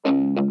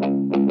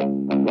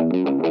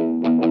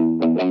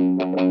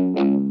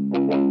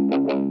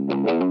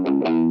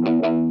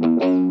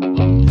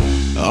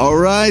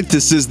right,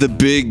 this is the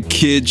Big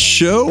Kid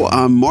Show.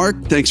 I'm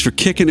Mark. Thanks for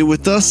kicking it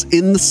with us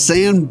in the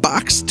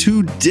sandbox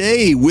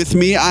today. With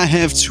me, I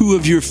have two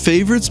of your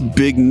favorites,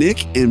 Big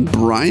Nick and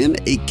Brian,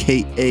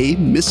 aka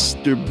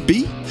Mr.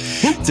 B.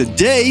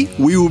 Today,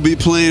 we will be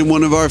playing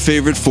one of our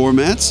favorite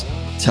formats,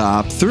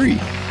 Top 3.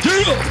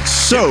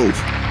 So,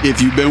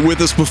 if you've been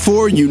with us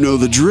before, you know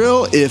the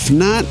drill. If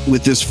not,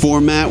 with this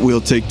format, we'll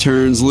take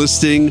turns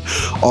listing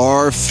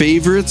our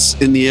favorites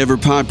in the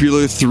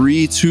ever-popular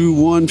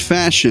 3-2-1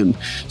 fashion.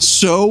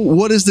 So,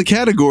 what is the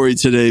category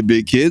today,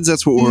 big kids?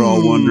 That's what we're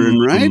all wondering,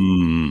 right?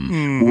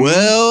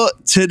 Well,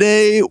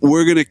 today,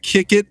 we're going to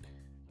kick it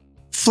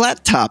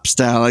flat top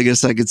style, I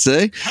guess I could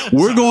say.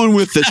 We're going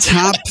with the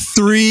top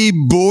 3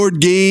 board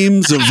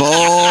games of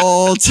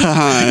all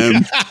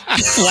time.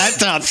 Flat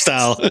top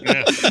style.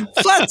 Yeah.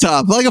 Flat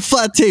top, like a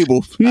flat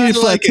table. You need a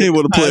flat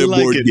table to play a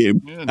board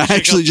game. Yeah, I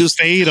actually just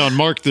fade on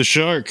Mark the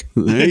Shark.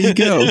 There you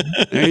go.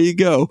 There you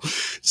go.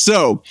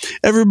 So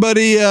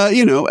everybody,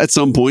 at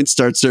some point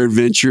starts their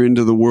adventure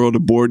into the world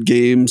of board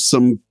games.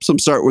 Some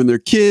start when they're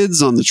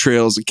kids on the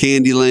trails of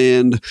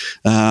Candyland,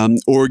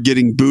 or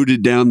getting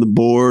booted down the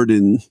board.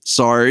 And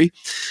sorry.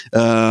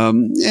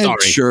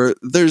 Sure,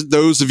 there's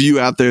those of you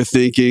out there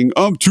thinking,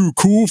 I'm too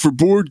cool for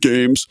board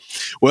games.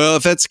 Well,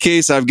 if that's the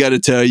case, I've got to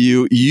tell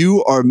you,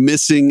 you are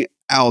missing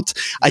out.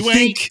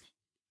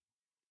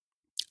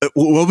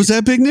 What was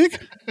that, Big Nick?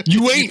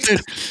 You ain't.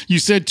 You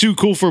said too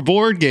cool for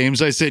board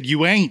games. I said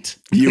you ain't.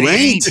 You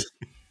ain't.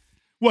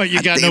 What,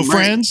 you got no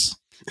friends?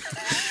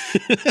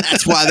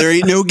 That's why there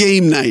ain't no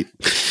game night.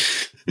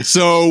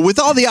 So with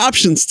all the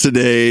options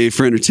today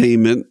for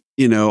entertainment,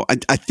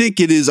 I think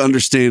it is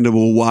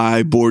understandable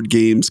why board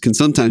games can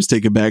sometimes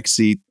take a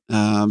backseat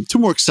to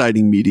more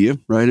exciting media,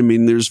 right? I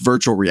mean, there's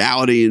virtual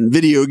reality and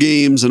video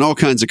games and all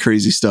kinds of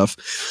crazy stuff.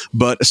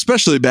 But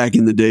especially back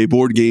in the day,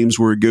 board games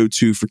were a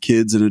go-to for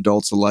kids and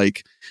adults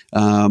alike.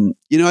 I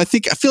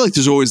feel like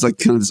there's always like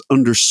kind of this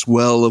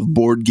underswell of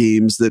board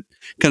games that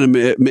kind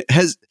of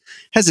has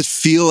it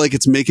feel like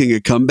it's making a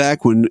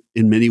comeback when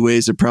in many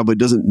ways it probably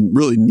doesn't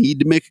really need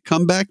to make a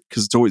comeback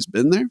because it's always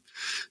been there.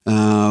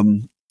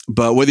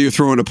 But whether you're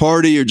throwing a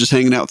party or just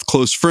hanging out with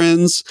close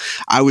friends,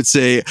 I would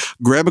say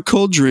grab a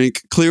cold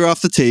drink, clear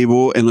off the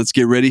table, and let's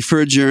get ready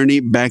for a journey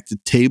back to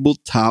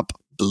tabletop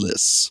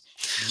bliss.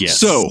 Yes.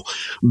 So,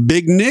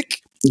 Big Nick,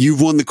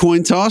 you've won the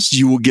coin toss.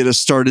 You will get us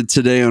started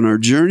today on our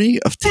journey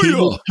of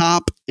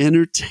tabletop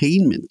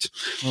entertainment.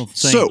 Well,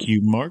 thank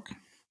you, Mark.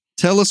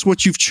 Tell us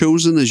what you've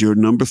chosen as your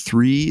number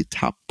 3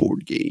 top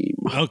board game.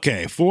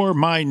 Okay, for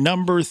my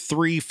number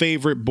 3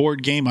 favorite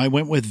board game, I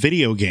went with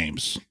video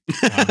games.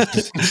 And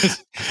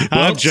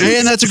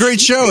that's a great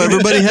show.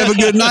 Everybody have a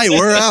good night.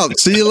 We're out.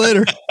 See you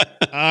later.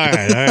 All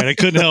right. I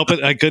couldn't help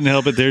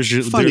it.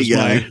 There's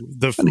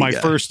my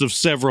guy. first of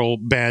several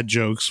bad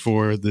jokes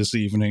for this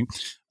evening.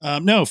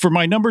 No, for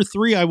my number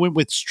 3, I went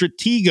with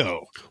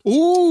Stratego.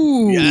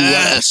 Ooh,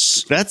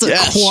 yes. That's a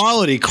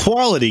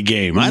quality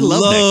game. I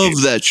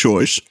love that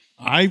choice.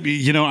 I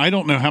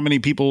don't know how many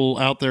people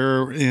out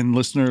there in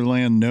listener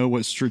land know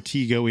what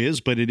Stratego is,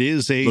 but it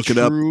is a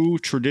true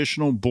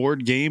traditional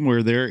board game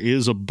where there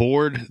is a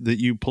board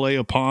that you play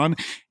upon,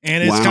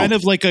 and it's kind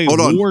of like a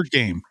war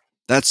game.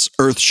 That's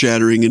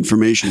earth-shattering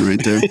information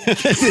right there.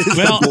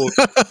 Well,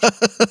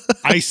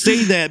 I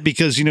say that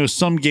because,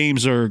 some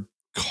games are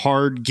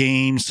card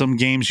games, some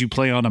games you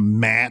play on a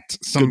mat,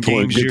 some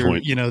games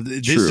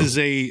this is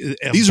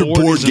these are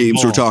board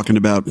games we're talking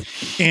about.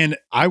 And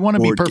I want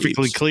to be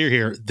perfectly games. clear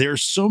here.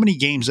 There's so many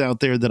games out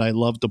there that I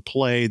love to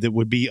play that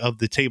would be of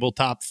the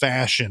tabletop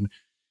fashion.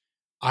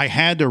 I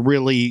had to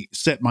really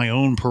set my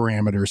own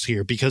parameters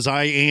here because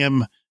I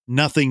am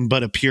nothing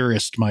but a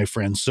purist, my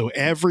friends. So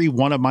every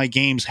one of my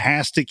games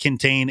has to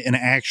contain an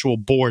actual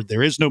board.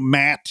 There is no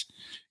mat.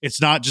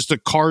 It's not just a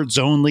cards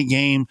only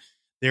game.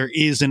 There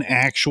is an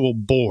actual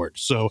board.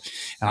 So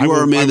you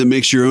are a man that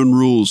makes your own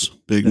rules,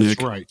 Big Nick.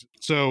 That's right.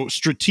 So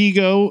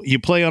Stratego, you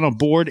play on a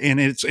board, and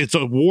it's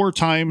a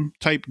wartime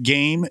type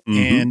game,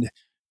 and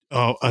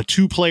a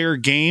 2-player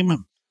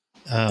game.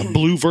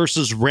 Blue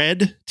versus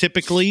red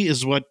typically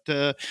is what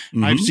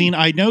I've seen.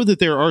 I know that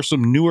there are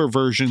some newer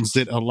versions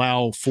that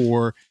allow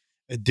for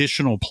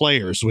additional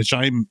players, which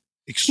I'm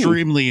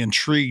extremely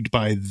intrigued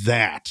by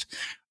that.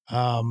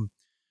 From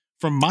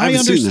my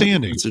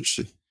understanding, that's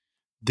interesting.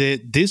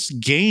 That this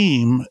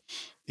game,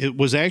 it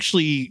was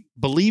actually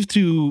believed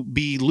to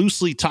be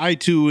loosely tied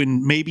to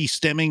and maybe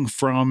stemming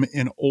from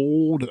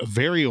a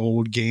very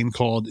old game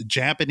called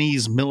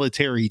Japanese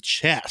military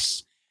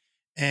chess.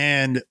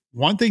 And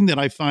one thing that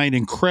I find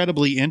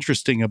incredibly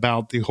interesting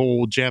about the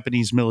whole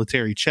Japanese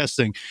military chess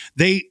thing,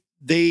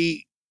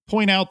 they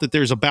point out that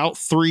there's about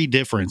 3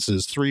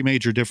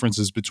 major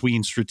differences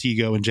between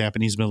Stratego and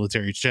Japanese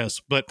military chess.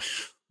 But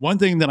one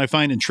thing that I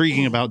find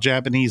intriguing about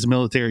Japanese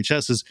military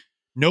chess is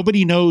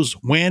nobody knows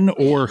when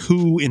or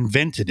who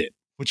invented it,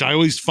 which I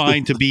always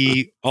find to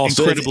be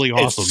incredibly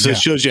awesome. So it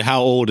shows you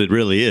how old it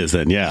really is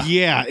then, yeah.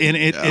 Yeah, and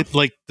it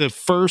like the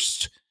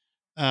first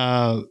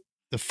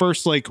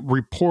like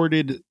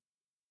reported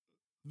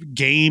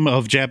game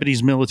of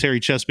Japanese military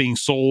chess being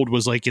sold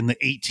was like in the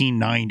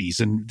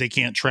 1890s, and they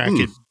can't track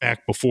it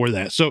back before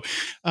that. So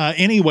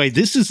anyway,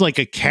 this is like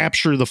a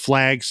capture the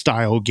flag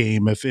style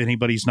game if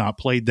anybody's not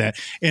played that.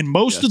 And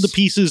most of the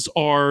pieces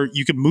are,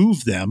 you can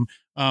move them.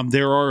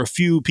 There are a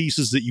few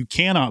pieces that you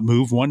cannot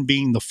move, one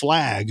being the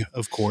flag,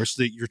 of course,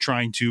 that you're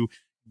trying to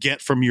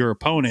get from your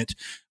opponent.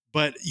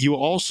 But you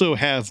also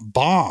have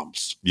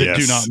bombs that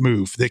do not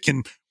move, that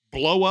can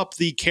blow up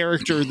the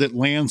character that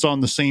lands on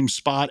the same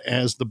spot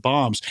as the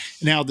bombs.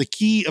 Now, the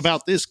key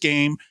about this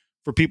game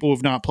for people who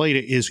have not played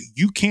it is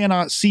you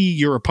cannot see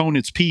your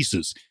opponent's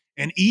pieces.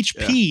 And each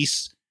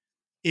piece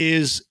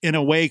is in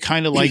a way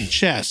kind of like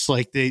chess.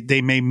 Like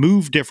they may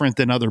move different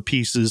than other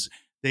pieces.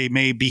 They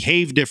may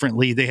behave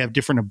differently. They have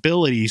different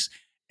abilities.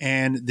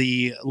 And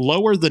the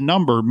lower the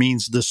number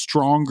means the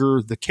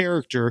stronger the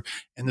character,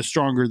 and the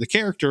stronger the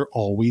character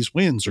always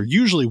wins, or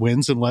usually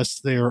wins, unless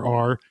there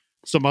are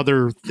some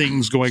other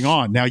things going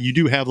on. Now, you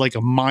do have like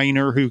a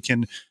miner who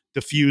can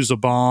defuse a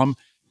bomb.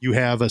 You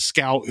have a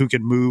scout who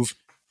can move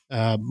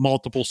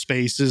multiple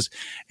spaces.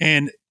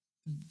 And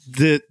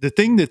the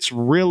thing that's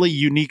really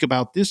unique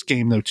about this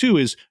game, though, too,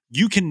 is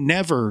you can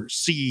never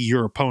see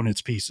your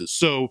opponent's pieces.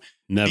 So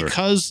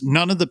because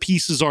none of the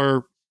pieces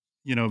are,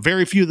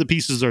 very few of the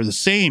pieces are the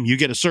same, you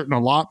get a certain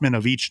allotment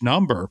of each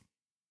number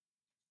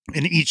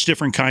and each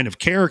different kind of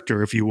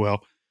character, if you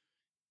will.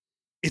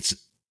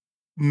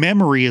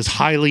 Memory is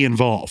highly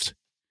involved.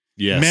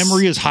 Yes.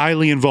 Memory is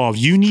highly involved.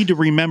 You need to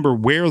remember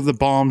where the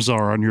bombs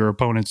are on your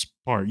opponent's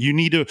part. You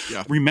need to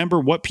remember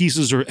what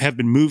pieces have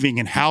been moving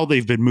and how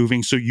they've been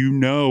moving, so you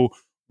know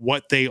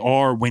what they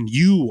are when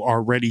you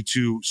are ready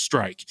to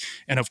strike.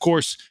 And of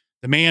course,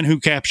 the man who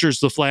captures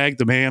the flag,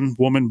 the man,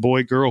 woman,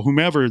 boy, girl,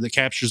 whomever that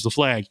captures the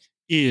flag,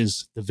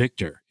 is the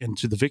victor, and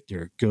to the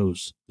victor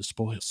goes the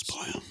spoils.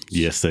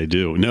 Yes, they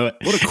do. No,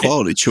 what a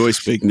quality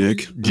choice, Big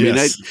Nick.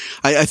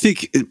 I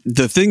think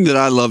the thing that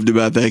I loved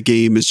about that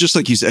game is just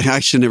like you said. I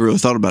actually never really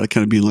thought about it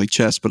kind of being like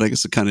chess, but I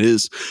guess it kind of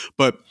is.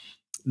 But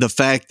the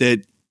fact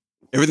that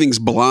everything's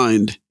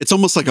blind, it's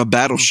almost like a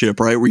battleship,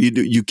 right? Where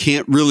you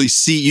can't really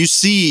see.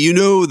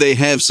 They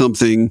have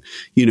something,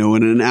 in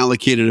an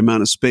allocated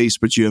amount of space,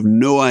 but you have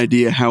no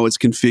idea how it's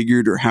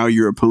configured or how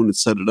your opponent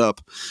set it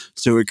up.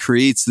 So it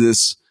creates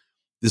this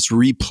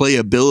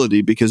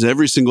replayability, because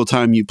every single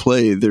time you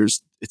play,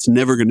 it's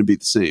never going to be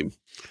the same.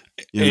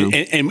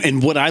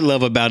 And what I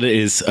love about it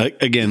is,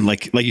 again,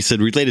 like you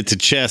said, related to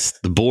chess,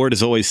 the board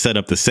is always set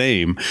up the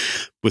same.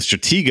 With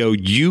Stratego,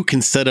 you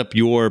can set up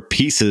your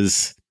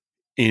pieces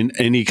in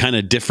any kind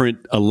of different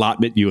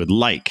allotment you would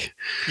like.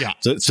 Yeah.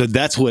 So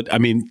that's what,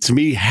 to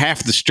me,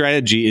 half the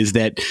strategy is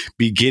that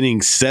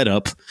beginning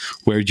setup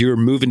where you're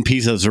moving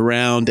pieces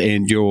around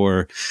and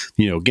you're,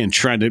 again,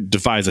 trying to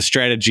devise a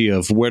strategy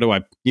of where do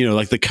I,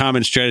 like the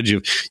common strategy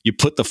of you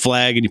put the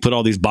flag and you put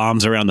all these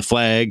bombs around the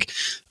flag.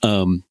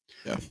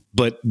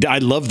 But I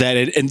love that.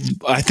 And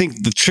I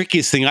think the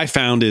trickiest thing I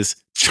found is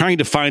trying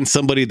to find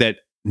somebody that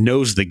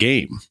knows the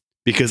game,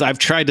 because I've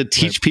tried to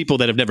teach people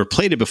that have never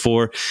played it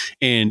before,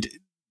 and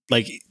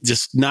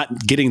just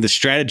not getting the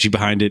strategy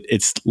behind it,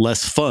 it's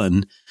less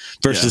fun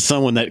versus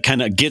someone that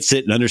kind of gets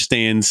it and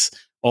understands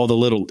all the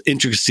little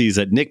intricacies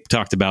that Nick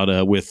talked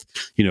about with,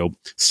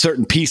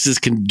 certain pieces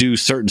can do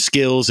certain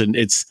skills. And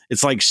it's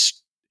like,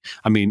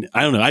 I don't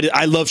know.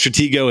 I love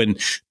Stratego, and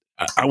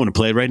I want to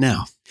play it right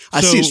now. I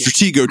see a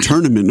Stratego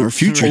tournament in our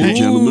future,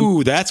 gentlemen.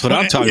 Ooh, that's what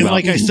I'm talking about.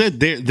 Like I said,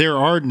 there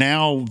are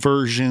now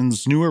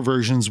newer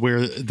versions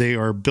where they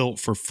are built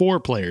for 4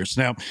 players.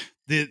 Now,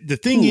 the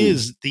thing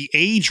is, the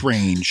age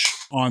range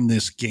on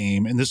this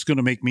game, and this is going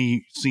to make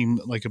me seem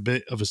like a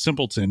bit of a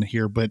simpleton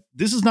here, but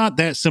this is not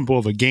that simple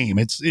of a game.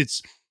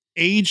 It's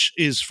age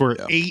is for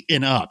 8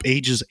 and up,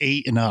 ages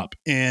 8 and up.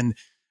 And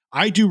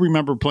I do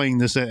remember playing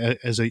this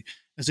as a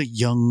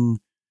young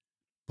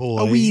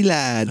boy, a wee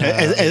lad,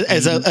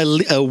 as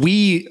a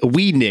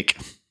wee Nick.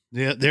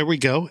 Yeah, there we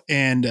go.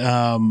 And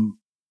I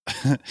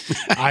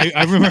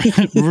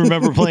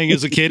remember playing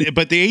as a kid,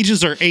 but the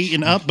ages are 8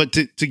 and up. But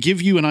to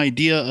give you an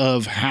idea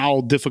of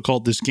how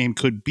difficult this game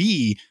could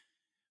be,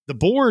 the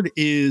board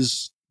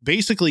is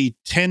basically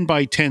 10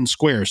 by 10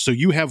 squares. So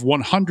you have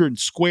 100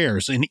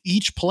 squares, and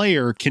each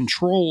player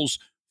controls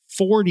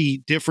 40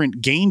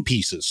 different game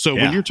pieces. So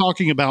when you're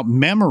talking about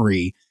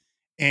memory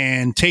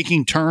and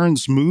taking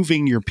turns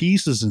moving your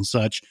pieces and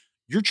such,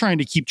 you're trying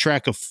to keep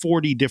track of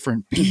 40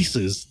 different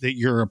pieces that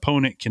your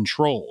opponent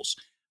controls.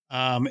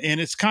 And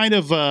it's kind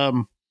of,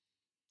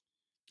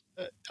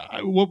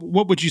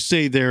 what would you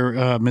say there,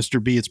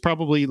 Mr. B? It's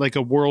probably like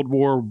a World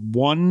War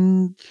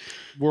I,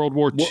 World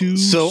War II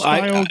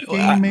style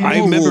game. I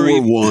remember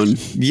World War I.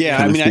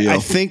 Yeah, I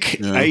think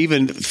I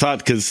even thought,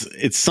 because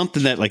it's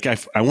something that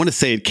I want to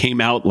say it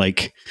came out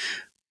like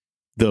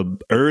the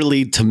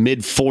early to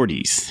mid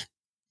 40s.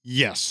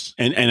 Yes.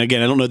 And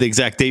again, I don't know the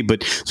exact date,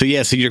 but so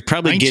you're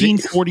probably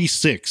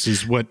 1946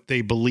 is what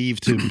they believe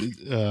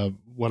to,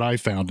 what I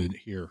found in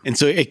here. And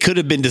so it could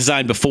have been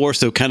designed before.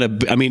 So kind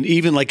of,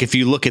 even like if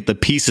you look at the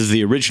pieces,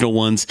 the original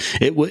ones,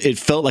 it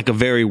felt like a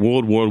very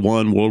World War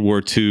I, World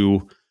War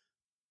II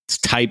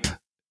type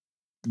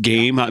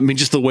game. I mean,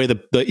 just the way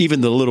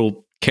even the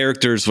little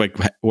characters like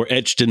were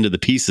etched into the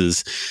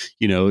pieces,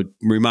 it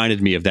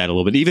reminded me of that a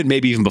little bit.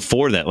 Maybe even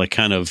before that, like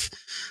kind of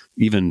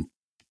even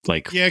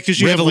like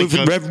because you have like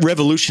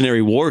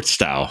Revolutionary War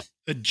style.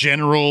 A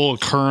general, a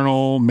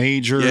colonel,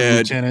 major,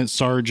 lieutenant,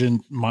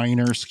 sergeant,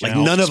 minor, scout.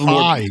 Like none of them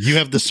were, you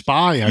have the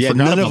spy. I forgot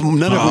none of them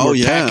were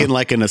packing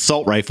like an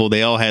assault rifle.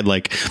 They all had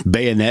like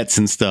bayonets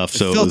and stuff.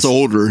 So it felt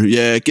older.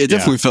 Yeah, it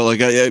definitely felt like.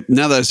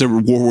 Now that I said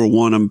World War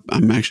One,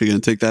 I'm actually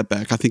going to take that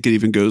back. I think it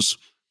even goes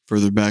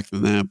further back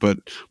than that. But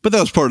that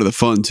was part of the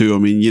fun too. I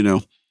mean,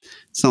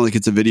 it's not like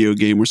it's a video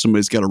game where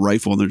somebody's got a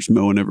rifle and they're just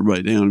mowing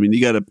everybody down. I mean,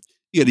 you got to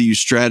use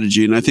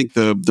strategy. And I think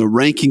the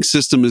ranking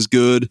system is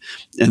good.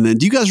 And then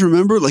do you guys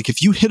remember, like,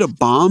 if you hit a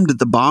bomb, did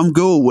the bomb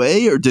go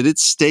away or did it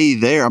stay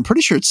there? I'm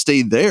pretty sure it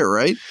stayed there,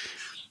 right?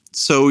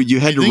 So you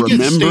had to remember.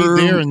 It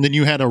stayed there, and then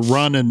you had to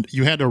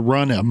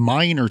run a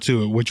miner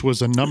to it, which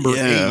was a number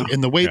 8.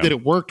 And the way that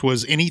it worked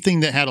was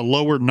anything that had a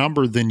lower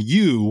number than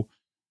you,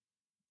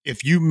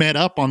 if you met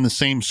up on the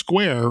same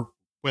square,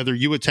 whether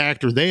you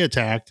attacked or they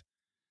attacked,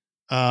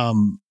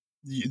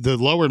 the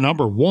lower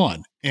number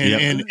won.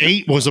 And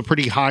 8 was a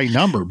pretty high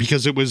number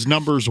because it was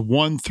numbers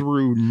 1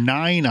 through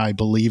 9, I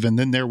believe. And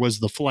then there was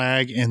the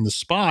flag and the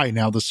spy.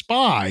 Now the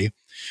spy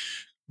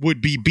would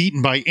be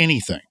beaten by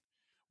anything,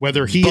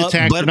 whether he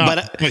attacked or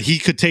not. But he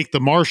could take the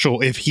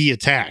marshal if he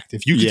attacked.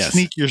 If you could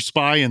sneak your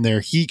spy in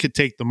there, he could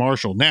take the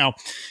marshal. Now,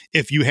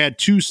 if you had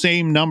two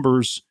same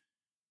numbers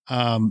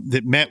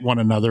that met one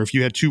another, if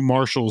you had two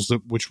marshals,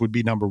 which would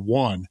be number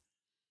 1,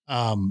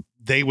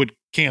 they would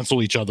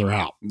cancel each other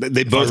out.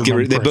 They both get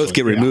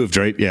removed,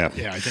 right? Yeah,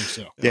 I think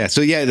so. Yeah,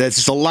 so that's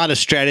just a lot of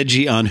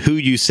strategy on who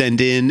you send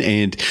in,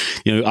 and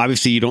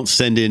obviously you don't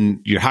send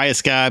in your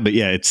highest guy, but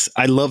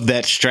I love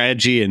that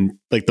strategy and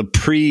like the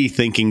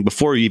pre-thinking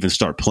before you even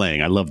start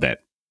playing. I love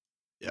that.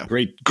 Yeah,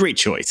 great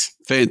choice.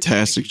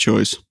 Fantastic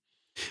choice.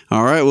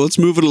 All right, well, let's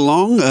move it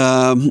along.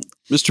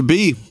 Mr.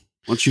 B, why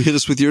don't you hit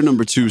us with your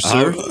number 2,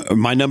 sir?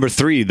 My number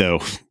 3,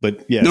 though,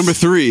 but yes. Number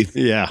 3.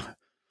 Yeah.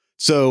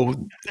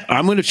 So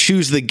I'm going to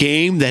choose the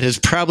game that has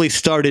probably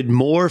started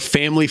more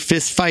family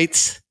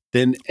fistfights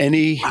than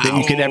any that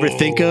you could ever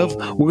think of.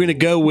 We're going to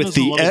go with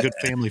the good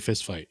family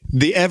fist fight,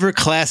 the ever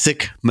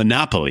classic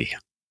Monopoly.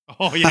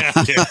 Oh yeah,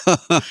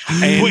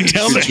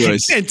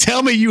 and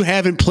tell me you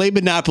haven't played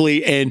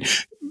Monopoly and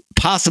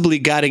possibly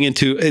getting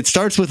into. It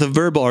starts with a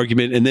verbal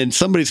argument, and then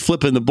somebody's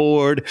flipping the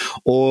board,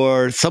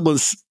 or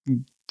someone's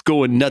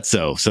going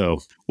nutso. So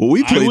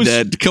we played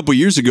that a couple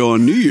years ago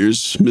on New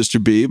Year's,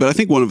 Mr. B, but I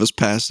think one of us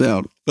passed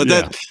out. But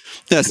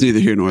that's neither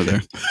here nor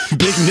there.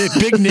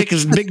 Big Nick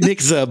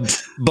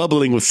is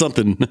bubbling with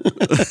something.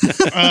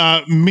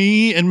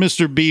 Me and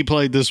Mr. B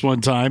played this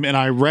one time, and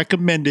I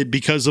recommended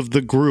because of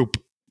the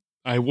group.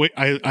 I'm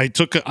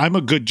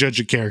a good judge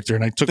of character,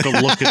 and I took a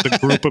look at the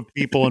group of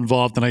people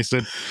involved, and I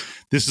said,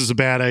 this is a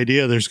bad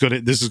idea. This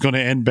is going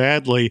to end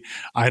badly.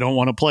 I don't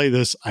want to play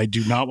this. I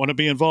do not want to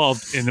be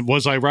involved. And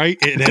was I right?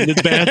 It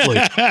ended badly.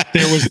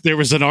 There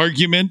was an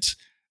argument.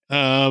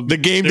 The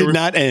game did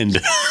not end.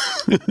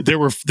 There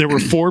were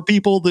 4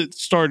 people that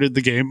started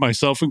the game,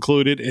 myself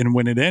included. And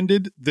when it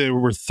ended, there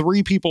were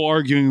 3 people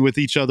arguing with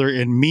each other,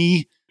 and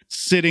me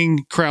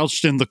sitting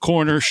crouched in the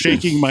corner,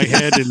 shaking my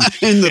head and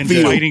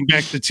fighting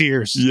back the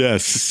tears.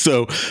 Yes.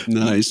 So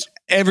nice.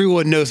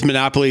 Everyone knows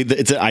Monopoly.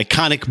 It's an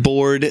iconic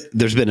board.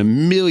 There's been a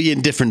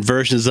million different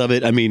versions of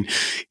it. I mean,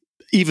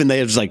 even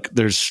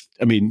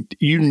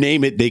you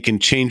name it, they can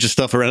change the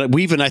stuff around.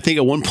 I think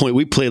at one point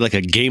we played like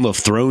a Game of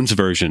Thrones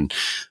version.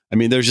 I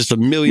mean, there's just a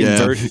million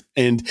versions.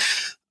 And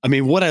I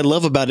mean, what I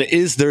love about it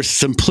is there's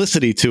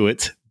simplicity to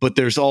it, but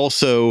there's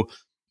also,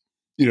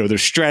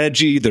 there's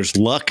strategy, there's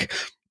luck.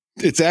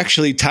 It's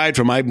actually tied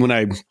from when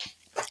I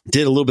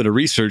did a little bit of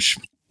research.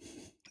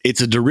 It's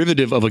a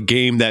derivative of a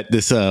game that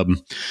this an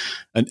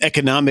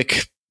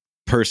economic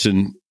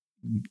person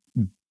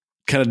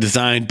kind of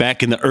designed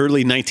back in the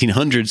early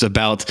 1900s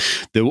about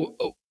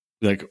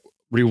the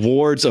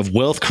rewards of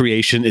wealth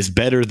creation is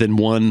better than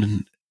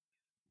one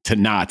to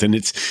not. And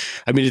it's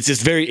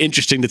just very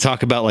interesting to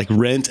talk about like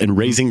rent and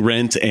raising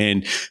rent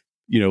and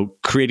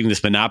creating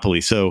this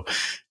monopoly. So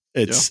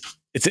it's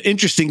an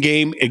interesting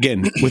game,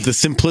 again, with the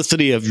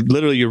simplicity of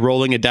literally you're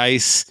rolling a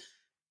dice,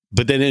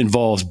 but then it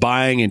involves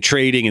buying and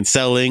trading and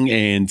selling,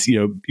 and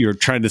you're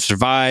trying to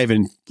survive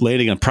and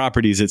landing on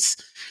properties. It's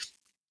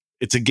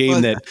a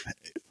game that.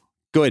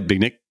 Go ahead,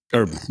 Big Nick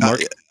or Mark.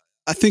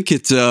 I think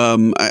it.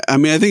 I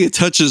think it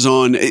touches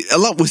on a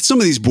lot with some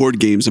of these board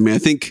games. I mean, I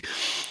think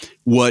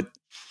what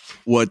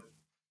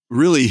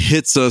really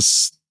hits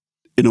us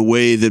in a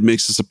way that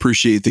makes us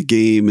appreciate the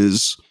game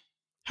is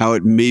how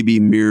it maybe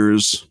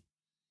mirrors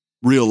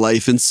real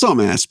life in some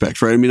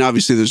aspects, right? I mean,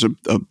 obviously there's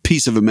a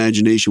piece of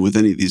imagination with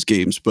any of these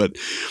games, but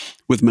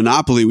with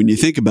Monopoly, when you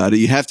think about it,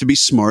 you have to be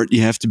smart,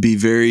 you have to be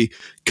very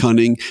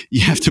cunning,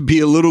 you have to be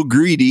a little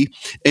greedy,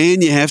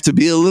 and you have to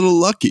be a little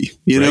lucky.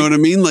 You know what I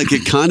mean? Like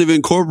it kind of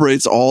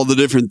incorporates all the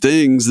different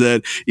things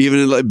that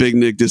even like Big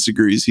Nick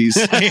disagrees. He's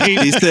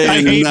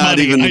saying not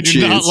money. even a I do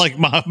chance. not like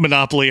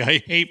Monopoly. I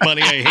hate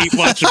money. I hate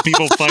watching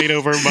people fight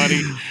over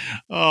money.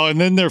 Oh,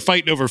 and then they're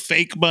fighting over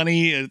fake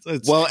money.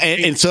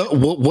 And so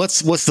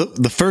what's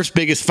the first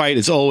biggest fight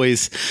is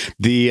always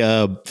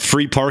the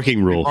free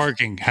parking rule.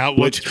 Parking.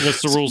 What's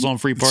the rules on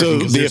free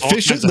parking? So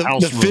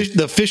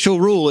the official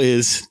rule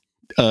is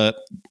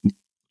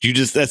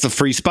that's a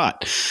free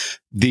spot.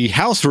 The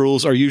house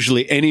rules are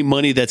usually any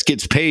money that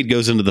gets paid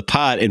goes into the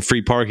pot and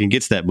free parking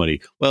gets that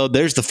money. Well,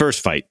 there's the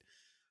first fight.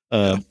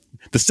 The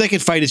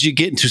second fight is you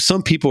get into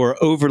some people are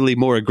overly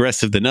more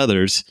aggressive than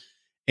others.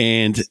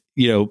 And,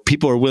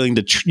 people are willing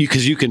to,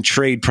 because you can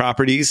trade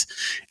properties.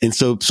 And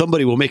so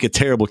somebody will make a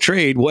terrible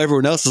trade. Well,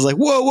 everyone else is like,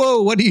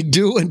 whoa, what are you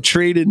doing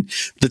trading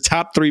the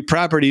top 3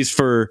 properties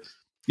for,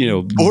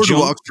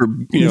 boardwalk for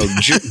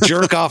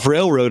jerk off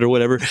railroad or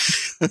whatever.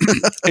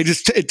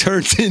 It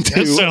turns into.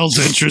 That sounds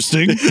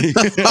interesting.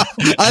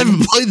 I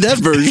haven't played that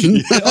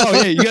version. Oh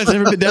yeah, you guys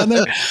ever been down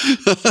there?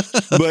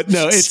 But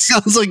no, it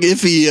sounds like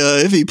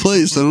iffy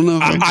place. I don't know.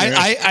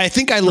 I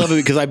think I love it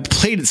because I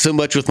played it so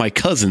much with my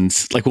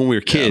cousins, like when we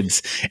were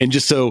kids, and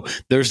just so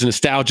there's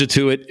nostalgia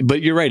to it.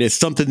 But you're right; it's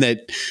something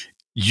that.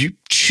 You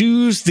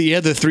choose the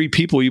other 3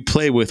 people you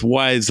play with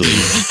wisely.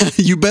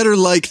 You better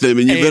like them,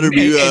 and you better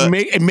be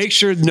and make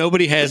sure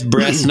nobody has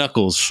brass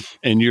knuckles,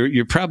 and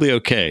you're probably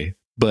okay.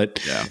 But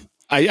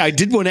I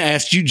did want to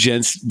ask you,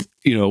 gents,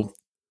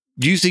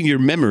 using your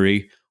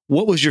memory,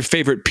 what was your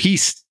favorite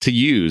piece to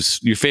use?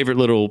 Your favorite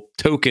little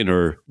token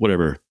or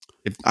whatever?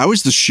 I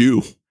was the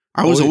shoe.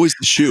 I was always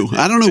the shoe.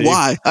 I don't know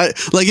why.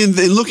 In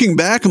looking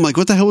back, I'm like,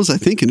 what the hell was I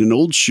thinking? An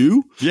old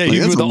shoe? Yeah,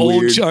 you were the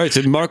old. All right,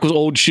 so Mark was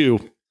old shoe.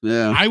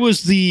 Yeah, I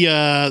was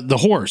the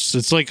horse.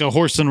 It's like a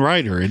horse and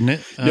rider, isn't it?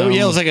 No,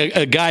 it was like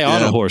a guy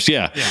on a horse.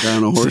 Yeah, guy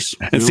on a horse.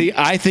 And see,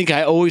 I think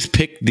I always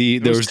picked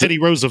there was Teddy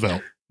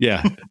Roosevelt.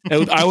 Yeah,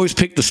 I always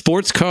picked the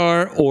sports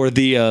car or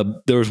there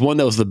was one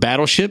that was the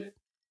battleship.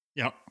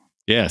 Yep.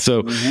 Yeah.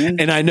 So,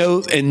 and I know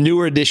in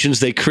newer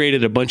editions they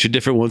created a bunch of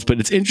different ones, but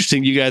it's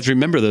interesting you guys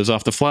remember those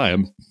off the fly.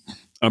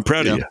 I'm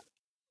proud of you.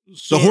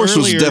 So the horse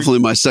was definitely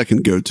my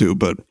second go-to,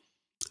 but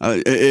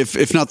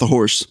if not the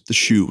horse, the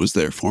shoe was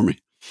there for me.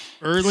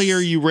 Earlier,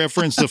 you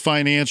referenced a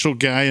financial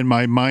guy, and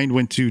my mind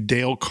went to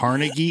Dale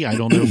Carnegie. I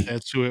don't know if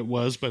that's who it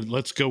was, but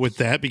let's go with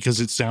that because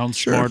it sounds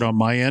smart on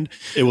my end.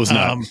 It was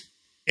not.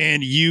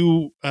 And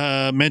you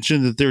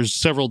mentioned that there's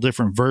several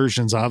different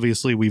versions.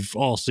 Obviously, we've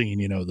all seen,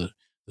 the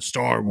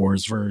Star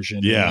Wars version.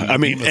 Yeah, I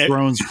mean, Game of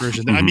Thrones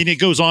version. I mean, it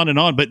goes on and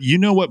on. But you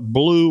know what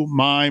blew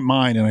my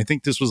mind? And I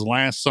think this was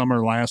last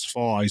summer, last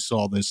fall. I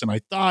saw this, and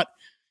I thought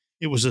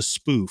it was a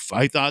spoof.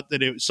 I thought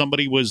that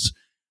somebody was.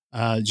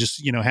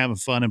 Just having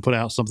fun and put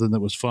out something that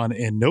was fun,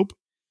 and nope,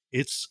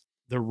 it's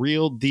the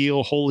real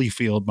deal.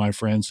 Holyfield, my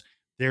friends.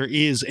 There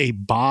is a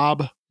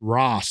Bob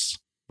Ross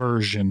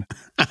version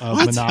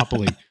of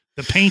Monopoly.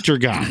 The painter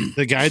guy,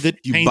 the guy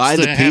that paints buy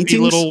the happy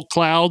little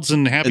clouds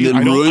and happy, and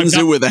then ruins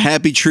it with a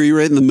happy tree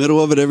right in the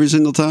middle of it every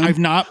single time. I've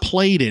not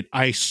played it.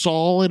 I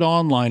saw it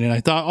online and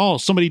I thought,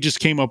 somebody just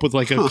came up with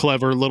like a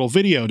clever little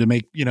video to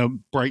make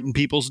brighten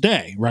people's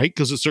day, right?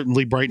 Because it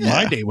certainly brightened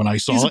my day when I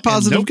saw it. He's a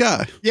positive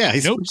guy. Yeah,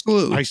 he's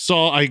absolutely.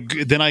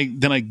 Then I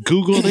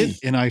Googled it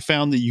and I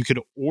found that you could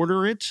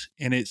order it,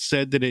 and it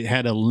said that it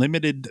had a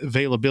limited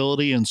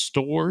availability in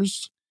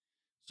stores.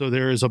 So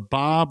there is a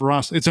Bob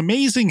Ross. It's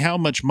amazing how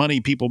much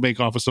money people make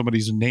off of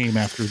somebody's name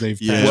after they've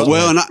passed away.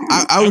 Well, and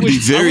I would be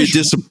very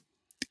disappointed.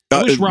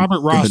 I wish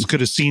Robert Ross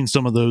could have seen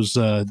some of those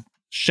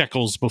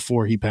shekels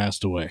before he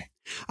passed away.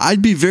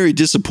 I'd be very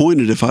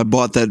disappointed if I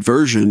bought that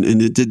version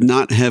and it did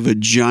not have a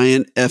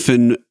giant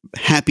effing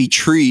happy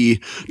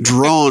tree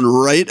drawn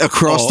right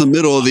across the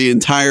middle of the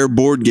entire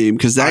board game.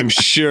 Because I'm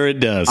sure it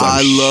does.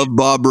 I love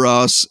Bob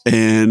Ross,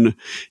 and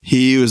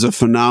he was a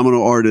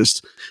phenomenal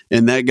artist.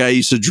 And that guy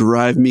used to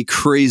drive me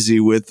crazy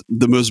with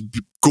the most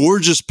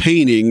gorgeous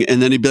painting. And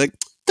then he'd be like,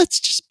 let's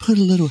just put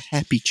a little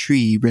happy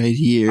tree right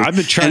here. I've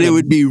been trying, and it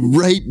would be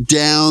right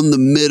down the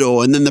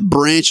middle, and then the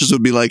branches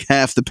would be like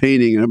half the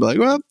painting, and I'd be like,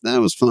 "Well,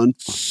 that was fun."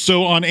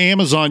 So on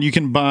Amazon, you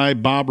can buy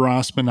Bob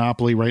Ross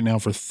Monopoly right now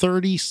for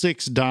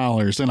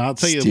 $36, and I'll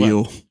tell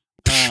you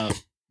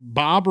what,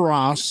 Bob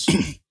Ross.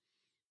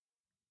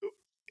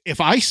 If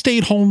I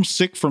stayed home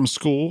sick from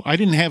school, I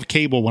didn't have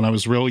cable when I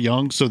was real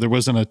young, so there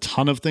wasn't a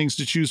ton of things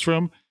to choose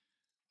from.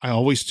 I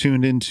always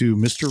tuned into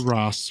Mr.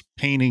 Ross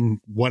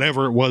painting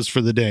whatever it was for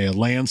the day, a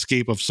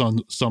landscape of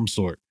some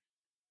sort.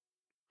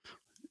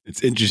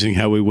 It's interesting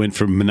how we went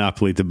from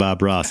Monopoly to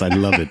Bob Ross. I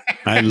love it.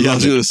 I was going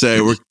to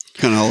say, we're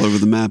kind of all over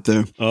the map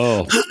there.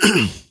 Oh,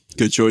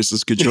 good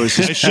choices. Good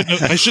choices.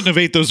 I shouldn't have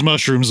ate those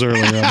mushrooms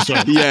earlier. I'm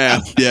sorry.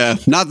 Yeah.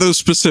 Not those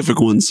specific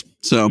ones.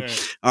 So, all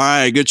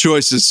right, good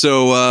choices.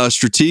 So,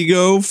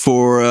 Stratego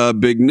for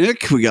Big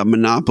Nick. We got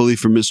Monopoly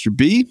for Mr.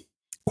 B.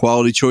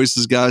 Quality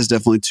choices, guys.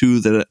 Definitely two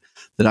that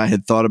I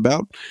had thought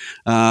about.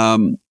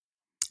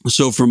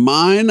 So for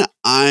mine,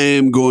 I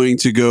am going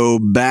to go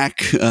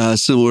back,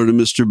 similar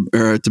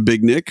to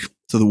Big Nick,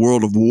 to the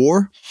World of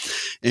War,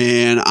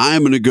 and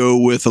I'm going to go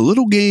with a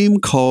little game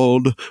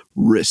called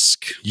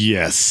Risk.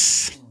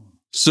 Yes.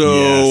 So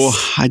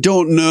Yes. I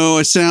don't know.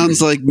 It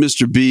sounds like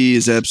Mr. B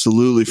is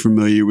absolutely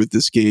familiar with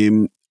this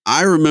game.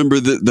 I remember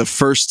the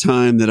first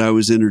time that I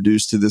was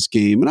introduced to this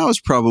game, and I was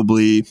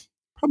probably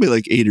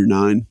like 8 or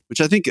 9, which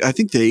I think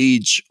the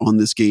age on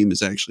this game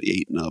is actually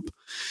 8 and up.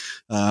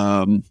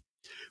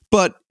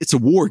 But it's a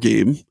war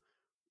game.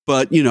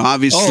 But,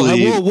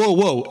 obviously.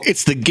 Whoa.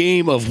 It's the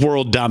game of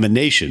world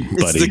domination,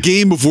 buddy. It's the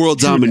game of world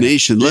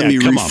domination. Let me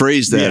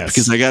rephrase that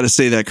because I got to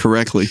say that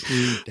correctly.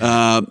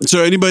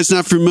 So anybody's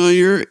not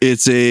familiar,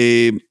 it's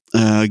a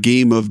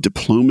game of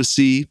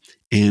diplomacy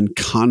and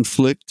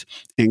conflict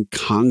and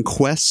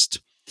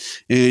conquest.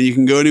 And you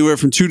can go anywhere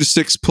from 2 to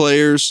 6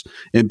 players.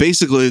 And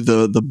basically,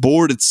 the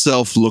board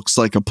itself looks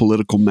like a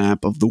political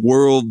map of the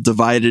world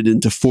divided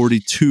into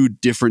 42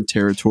 different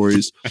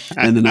territories.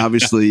 And then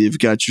obviously, you've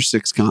got your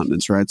 6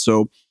 continents, right?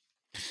 So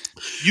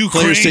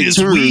Ukraine is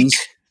weak.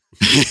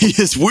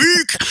 It's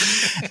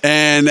weak.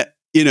 And,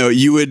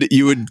 you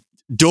would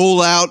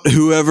dole out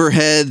whoever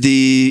had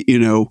the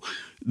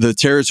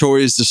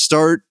territories to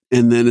start.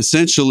 And then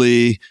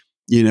essentially,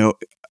 in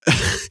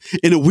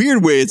a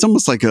weird way, it's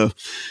almost like a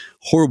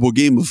horrible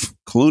game of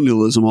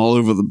colonialism all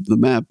over the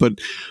map. But,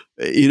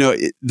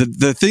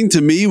 the thing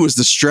to me was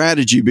the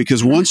strategy,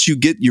 because once you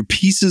get your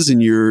pieces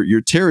and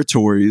your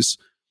territories,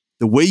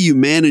 the way you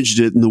managed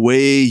it and the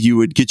way you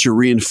would get your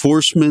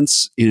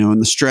reinforcements,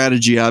 and the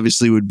strategy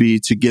obviously would be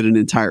to get an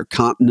entire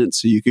continent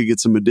so you could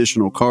get some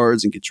additional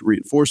cards and get your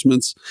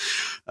reinforcements.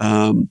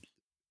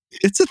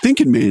 It's a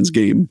thinking man's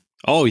game.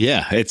 Oh,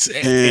 yeah.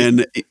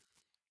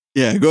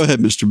 Yeah, go ahead,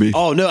 Mr. B.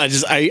 Oh no,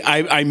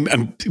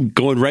 I'm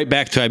going right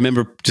back to, I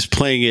remember just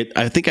playing it.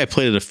 I think I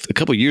played it a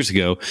couple of years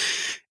ago,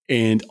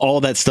 and all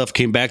that stuff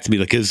came back to me,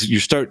 because you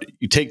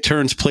take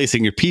turns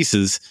placing your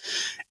pieces,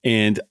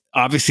 and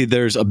obviously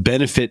there's a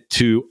benefit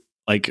to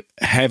like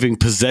having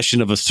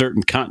possession of a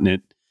certain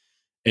continent,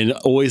 and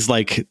always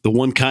like the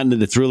one continent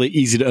that's really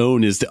easy to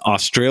own is the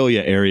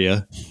Australia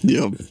area.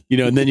 Yep.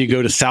 And then you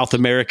go to South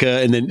America,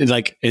 and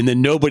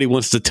then nobody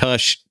wants to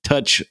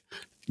touch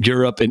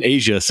Europe and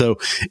Asia. So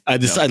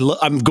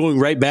I'm going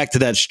right back to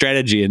that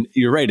strategy, and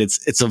you're right.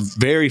 It's a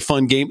very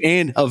fun game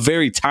and a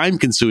very time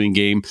consuming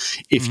game.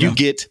 If you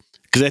get,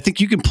 because I think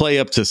you can play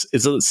up to,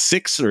 is it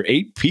 6 or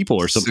 8 people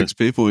or something? 6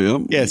 people.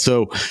 Yep. Yeah.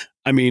 So,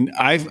 I mean,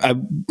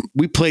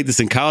 we played this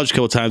in college a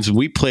couple of times, and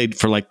we played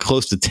for like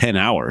close to 10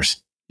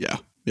 hours. Yeah.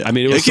 I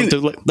mean, it was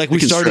something like we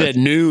started at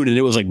noon and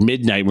it was like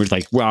midnight. And we're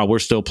like, wow, we're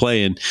still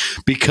playing,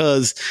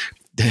 because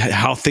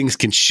how things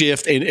can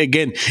shift. And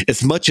again,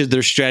 as much as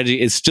their strategy,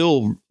 it's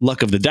still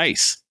luck of the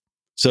dice.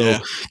 So,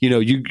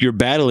 you're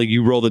battling,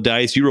 you roll the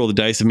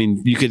dice. I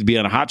mean, you could be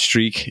on a hot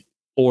streak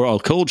or a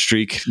cold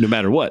streak, no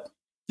matter what.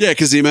 Yeah,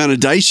 because the amount of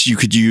dice you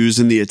could use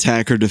in the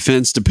attack or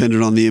defense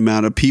depended on the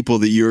amount of people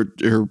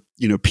that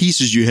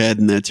pieces you had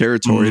in that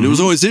territory. Mm-hmm. And it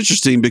was always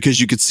interesting because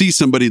you could see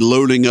somebody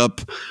loading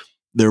up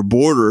their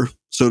border,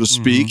 so to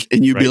speak,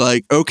 and you'd be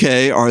like,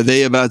 okay, are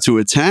they about to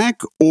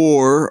attack,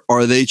 or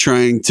are they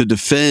trying to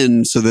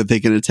defend so that they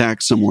can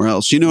attack somewhere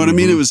else? You know what I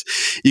mean? It was,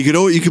 you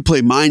could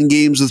play mind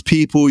games with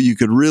people. You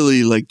could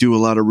really like do a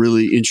lot of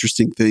really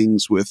interesting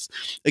things with,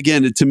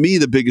 again, to me,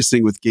 the biggest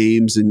thing with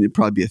games, and it'd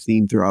probably be a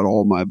theme throughout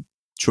all my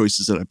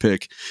choices that I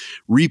pick,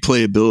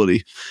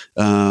 replayability.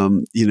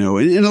 And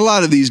a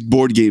lot of these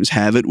board games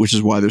have it, which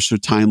is why they're so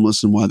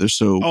timeless and why they're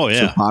so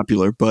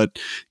popular. But,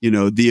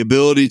 the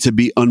ability to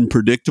be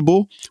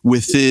unpredictable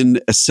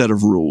within a set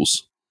of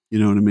rules. You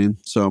know what I mean?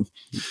 So,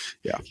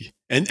 yeah.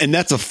 And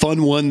that's a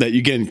fun one that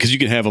because you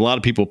can have a lot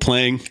of people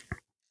playing.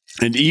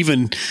 And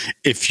even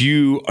if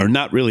you are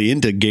not really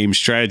into game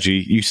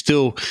strategy, you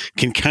still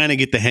can kind of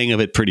get the hang of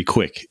it pretty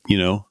quick.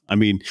 I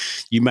mean,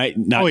 you might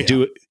not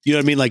do it. You know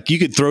what I mean? Like you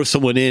could throw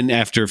someone in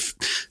after,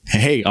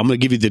 hey, I'm going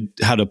to give you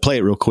how to play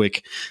it real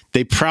quick.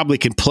 They probably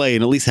can play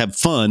and at least have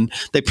fun.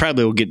 They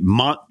probably will get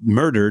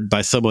murdered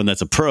by someone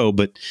that's a pro,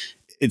 but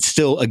it's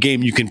still a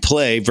game you can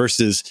play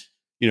versus,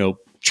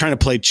 trying to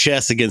play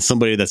chess against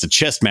somebody that's a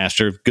chess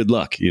master. Good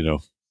luck,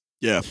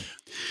 Yeah.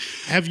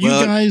 Have you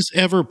guys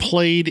ever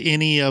played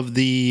any of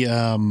the,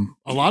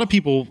 a lot of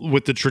people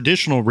with the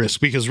traditional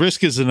Risk, because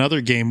Risk is another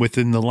game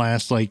within the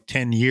last like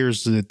 10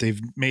 years that they've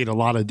made a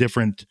lot of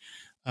different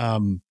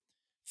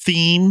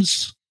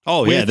themes.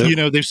 Oh, yeah.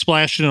 They've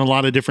splashed in a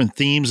lot of different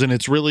themes, and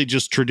it's really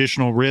just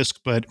traditional Risk,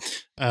 but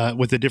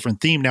with a different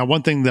theme. Now,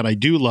 one thing that I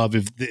do love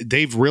is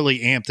they've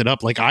really amped it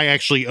up. Like I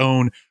actually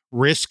own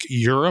Risk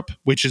Europe,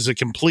 which is a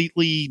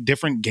completely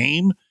different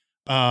game.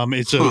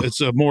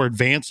 It's a more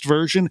advanced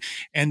version.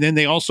 And then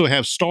they also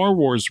have Star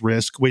Wars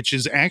Risk, which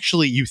is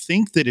actually, you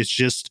think that it's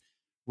just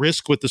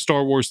Risk with the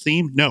Star Wars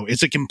theme. No,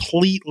 it's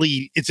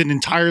an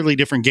entirely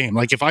different game.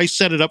 Like if I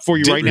set it up for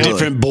you right now,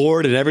 different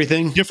board and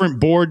everything, different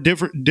board,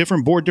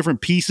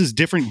 different pieces,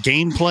 different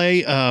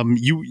gameplay.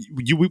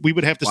 We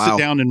would have to sit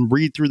down and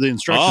read through the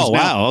instructions. Oh,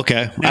 wow.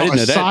 Okay. Now, I didn't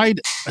know that.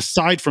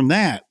 Aside from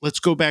that, let's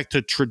go back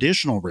to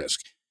traditional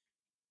Risk.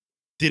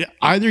 Did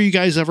either of you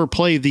guys ever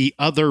play the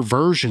other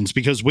versions?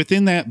 Because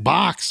within that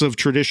box of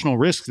traditional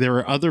Risk, there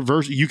are other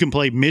versions. You can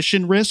play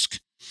Mission Risk.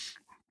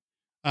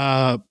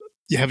 Have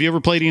you ever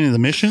played any of the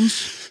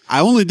missions? I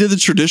only did the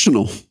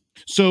traditional.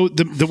 So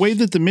the way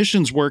that the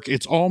missions work,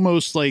 it's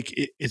almost like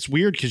it's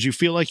weird because you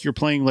feel like you're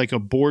playing like a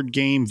board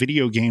game,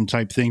 video game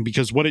type thing.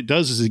 Because what it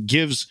does is it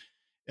gives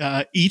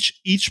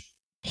each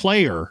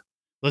player,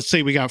 let's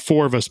say we got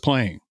 4 of us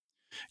playing,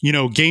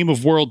 game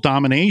of world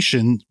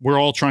domination. We're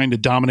all trying to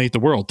dominate the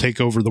world, take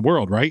over the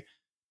world, right?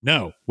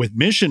 No, with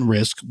Mission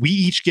Risk, we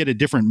each get a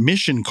different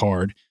mission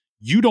card.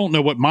 You don't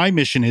know what my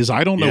mission is.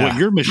 I don't know what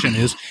your mission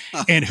is.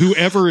 And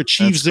whoever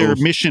achieves their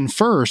mission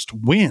first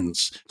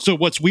wins. So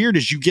what's weird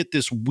is you get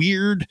this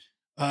weird,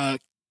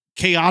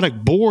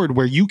 chaotic board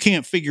where you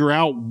can't figure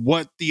out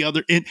what the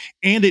other, and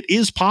it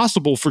is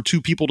possible for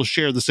 2 people to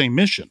share the same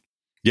mission.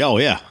 Yeah, oh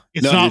yeah.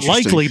 It's not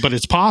likely, but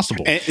it's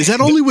possible. Is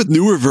that only with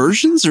newer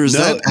versions, or is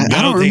that? I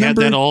don't they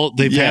remember. had that all.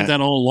 They've had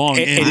that all along,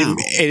 and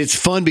it's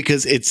fun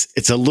because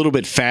it's a little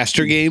bit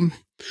faster game.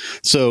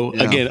 So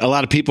again, a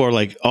lot of people are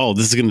like, "Oh,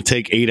 this is going to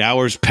take 8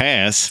 hours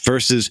pass."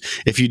 Versus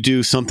if you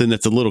do something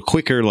that's a little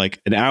quicker, like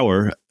an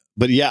hour.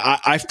 But yeah,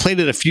 I've played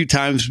it a few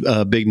times,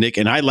 Big Nick,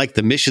 and I like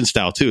the mission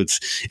style too.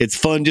 It's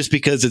fun just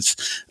because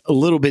it's a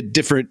little bit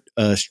different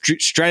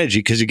strategy.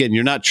 Because again,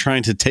 you're not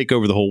trying to take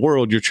over the whole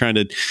world. You're trying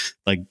to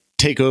like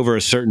take over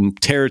a certain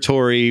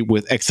territory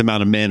with X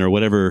amount of men or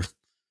whatever,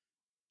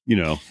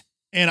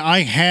 And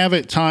I have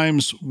at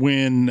times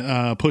when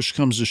push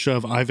comes to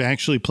shove, I've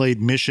actually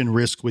played Mission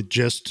Risk with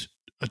just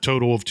a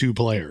total of 2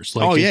 players.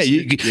 Like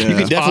you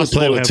can definitely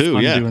play with 2.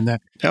 Yeah, doing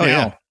that. Hell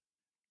yeah.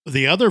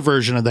 The other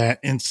version of that,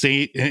 and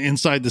say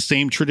inside the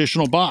same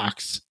traditional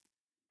box,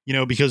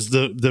 because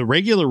the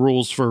regular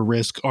rules for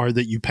Risk are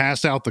that you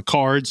pass out the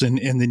cards and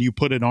then you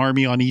put an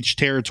army on each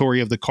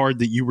territory of the card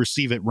that you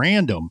receive at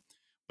random.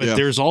 But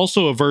there's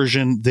also a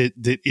version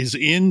that is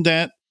in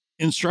that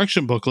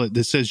instruction booklet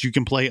that says you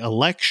can play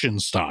election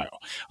style.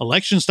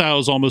 Election style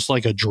is almost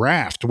like a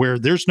draft where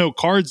there's no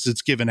cards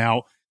that's given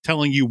out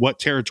telling you what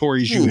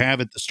territories you have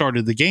at the start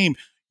of the game.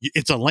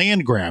 It's a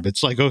land grab.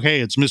 It's like, okay,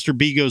 it's Mr.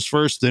 B goes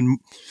first, then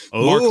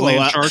Mark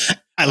Landshark.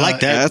 I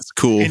like that. That's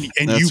cool. And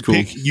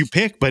you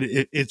pick, but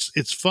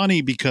it's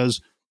funny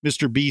because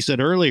Mr. B said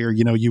earlier,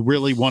 you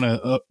really want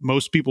to,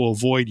 most people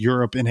avoid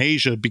Europe and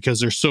Asia because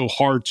they're so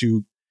hard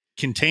to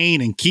contain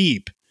and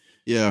keep.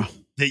 Yeah.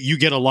 That you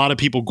get a lot of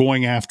people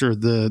going after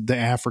the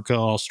Africa,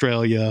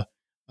 Australia,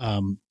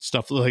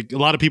 stuff, like a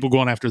lot of people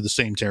going after the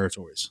same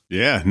territories.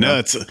 Yeah,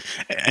 no,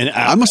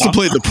 I must have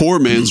played the poor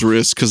man's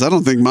Risk because I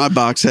don't think my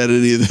box had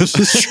any of those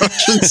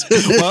instructions.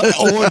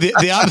 Or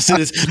the opposite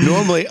is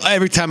normally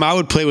every time I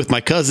would play with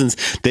my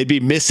cousins, they'd be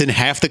missing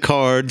half the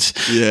cards,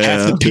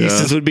 half the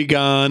pieces would be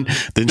gone.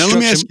 Now let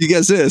me ask you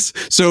guys this: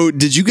 so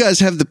did you guys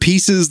have the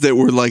pieces that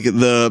were like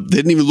they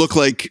didn't even look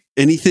like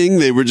anything?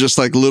 They were just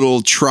like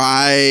little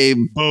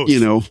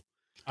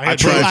I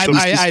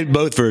had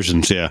both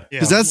versions,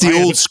 because that's the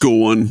old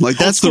school one. Like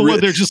that's the one.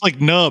 They're just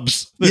like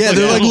nubs.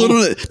 They're like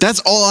little.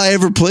 That's all I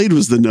ever played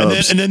was the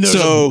nubs. And then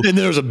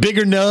there was a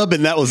bigger nub,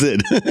 and that was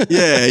it.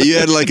 Yeah, you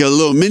had like a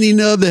little mini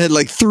nub that had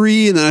like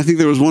 3, and then I think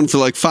there was one for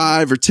like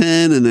 5 or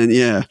 10, and then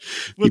you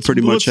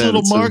pretty much had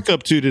little Mark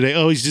up to today.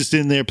 Oh, he's just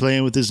in there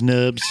playing with his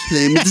nubs.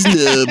 Getting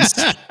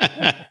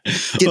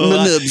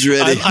my nubs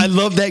ready. I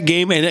love that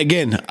game, and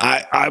again,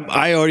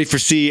 I already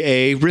foresee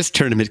a Risk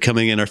tournament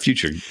coming in our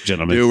future,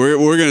 gentlemen. Yeah,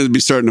 we're going to be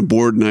starting a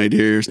board night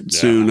here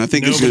soon. I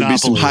think there's going to be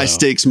some high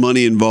stakes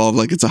money involved,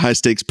 like it's a high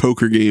stakes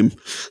poker game.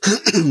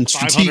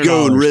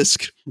 Stratego and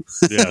Risk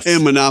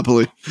and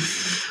Monopoly.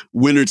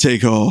 Winner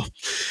take all.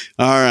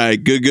 All right,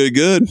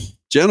 good.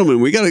 Gentlemen,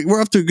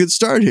 we're off to a good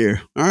start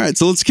here. All right,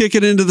 so let's kick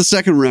it into the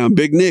second round.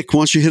 Big Nick,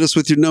 why don't you hit us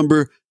with your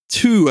number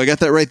 2? I got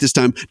that right this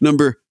time.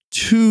 Number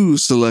 2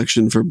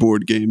 selection for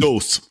board games.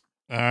 Dos.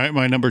 All right,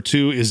 my number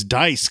 2 is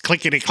Dice.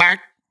 Clickety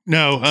clack.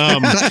 No,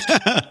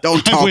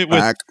 don't talk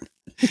back.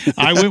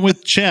 I went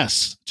with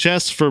chess.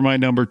 Chess for my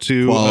number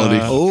 2.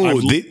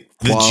 Quality.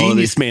 The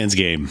Genius Man's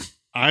game.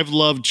 I've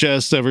loved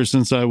chess ever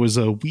since I was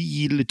a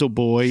wee little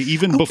boy.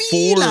 Even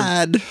before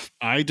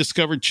I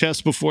discovered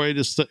chess, before I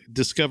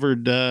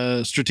discovered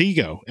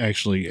Stratego,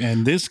 actually.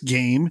 And this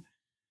game,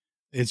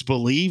 it's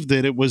believed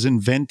that it was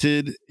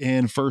invented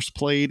and first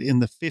played in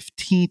the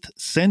 15th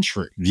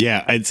century.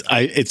 Yeah,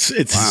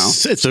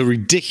 it's a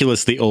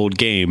ridiculously old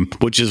game,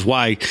 which is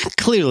why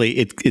clearly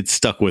it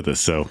stuck with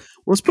us. So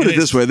let's put it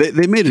this way: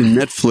 they made a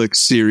Netflix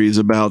series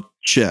about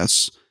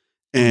chess,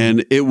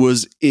 and it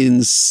was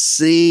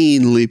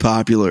insanely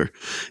popular.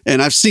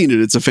 And I've seen it;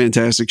 it's a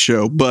fantastic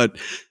show. But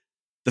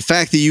the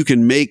fact that you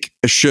can make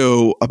a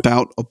show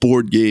about a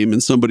board game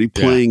and somebody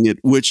playing it,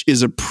 which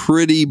is a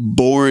pretty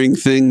boring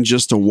thing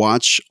just to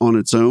watch on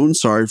its own.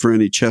 Sorry for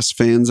any chess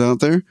fans out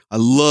there. I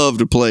love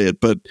to play it,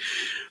 but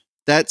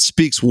that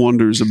speaks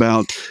wonders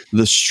about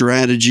the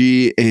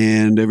strategy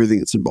and everything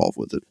that's involved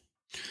with it.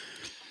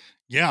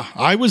 Yeah,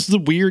 I was the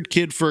weird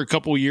kid for a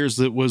couple years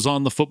that was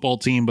on the football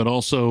team, but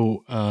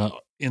also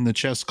in the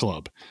chess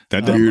club.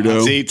 That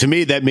Weirdo. see, to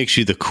me, that makes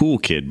you the cool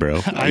kid, bro.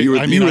 You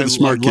were the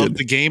smart loved kid.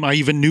 the game. I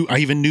even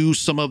knew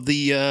some of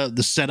the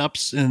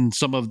setups and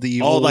some of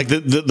the Oh, old, like the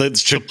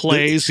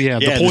plays.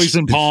 The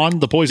poison pawn.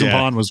 The poison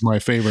pawn was my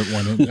favorite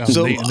one.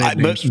 So,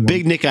 but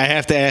Big Nick, I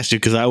have to ask you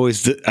because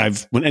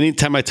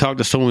anytime I talk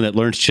to someone that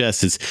learns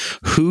chess, is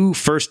who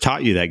first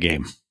taught you that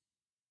game?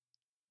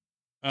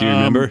 Do you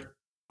remember?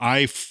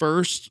 I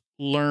first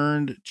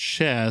learned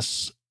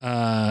chess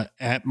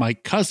at my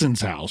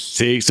cousin's house.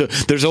 See, so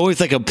there's always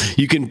like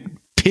you can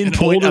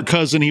pinpoint an older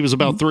cousin. He was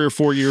about 3 or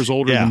 4 years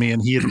older than me, and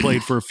he had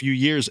played for a few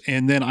years.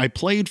 And then I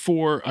played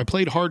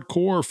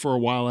hardcore for a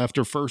while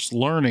after first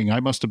learning. I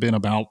must have been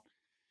about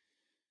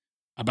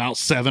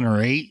 7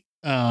 or 8.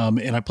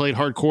 And I played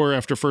hardcore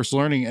after first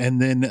learning,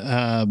 and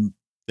then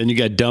you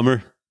got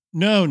dumber.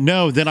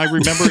 No. Then I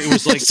remember it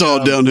was like it's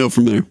all downhill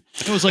from there.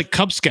 It was like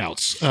Cub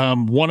Scouts.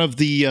 One of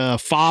the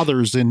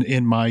fathers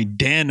in my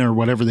den, or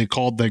whatever they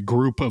called the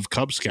group of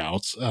Cub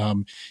Scouts,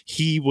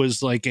 he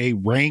was like a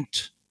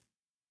ranked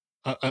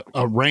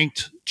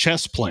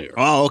chess player.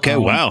 Oh, okay.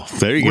 Wow.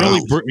 There you go.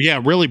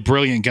 Really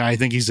brilliant guy. I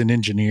think he's an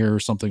engineer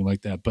or something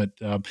like that. But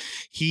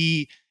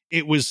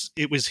it was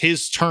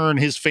his turn,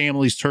 his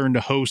family's turn to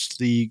host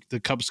the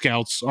Cub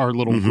Scouts, our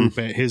little group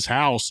at his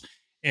house.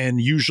 And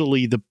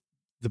usually the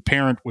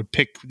parent would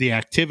pick the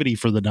activity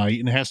for the night,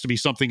 and it has to be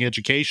something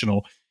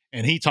educational.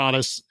 And he taught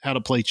us how to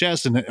play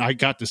chess, and I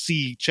got to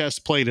see chess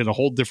played at a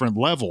whole different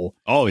level.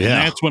 Oh yeah,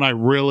 and that's when I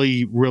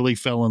really, really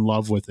fell in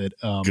love with it.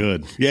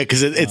 Good, yeah,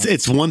 because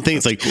it's one thing.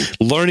 It's like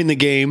learning the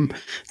game.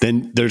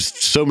 Then there's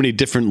so many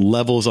different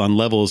levels on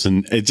levels,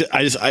 and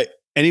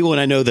anyone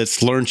I know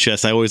that's learned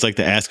chess, I always like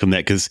to ask them that,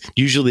 because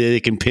usually they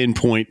can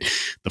pinpoint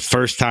the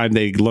first time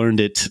they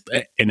learned it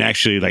and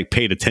actually like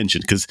paid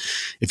attention. Because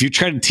if you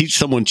try to teach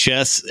someone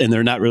chess and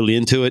they're not really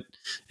into it,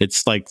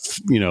 it's like,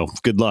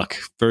 good luck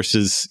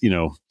versus,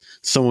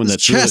 someone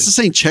that's chess. Really, this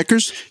ain't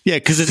checkers. Yeah,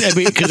 because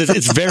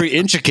it's very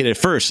intricate at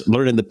first,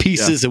 learning the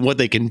pieces and what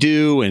they can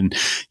do, and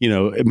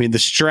the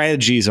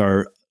strategies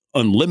are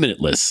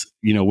unlimitless.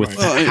 With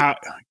how.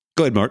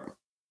 Go ahead, Mark.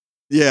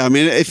 Yeah, I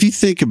mean, if you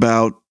think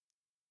about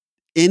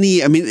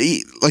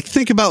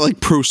think about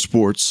like pro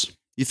sports.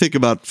 You think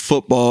about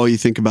football, you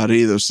think about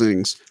any of those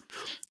things.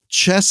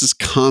 Chess is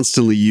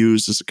constantly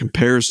used as a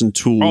comparison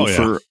tool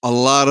for a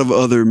lot of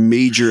other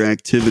major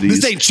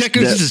activities. This ain't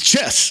checkers, this is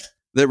chess.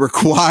 That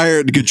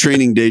require good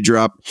training day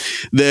drop,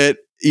 that,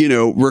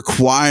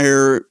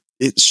 require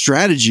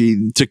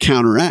strategy to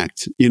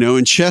counteract,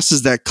 and chess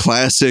is that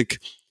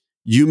classic.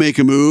 You make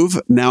a move,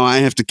 now I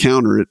have to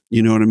counter it.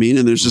 You know what I mean?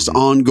 And there's this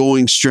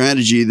ongoing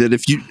strategy that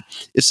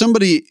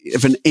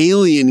if an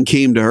alien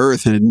came to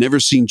Earth and had never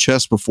seen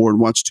chess before and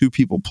watched two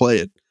people play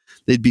it,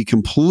 they'd be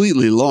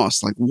completely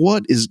lost. Like,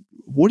 what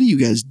are you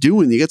guys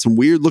doing? You got some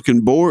weird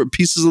looking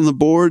pieces on the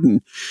board,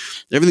 and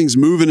everything's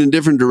moving in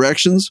different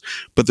directions,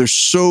 but there's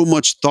so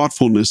much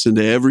thoughtfulness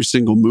into every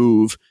single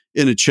move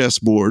in a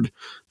chessboard.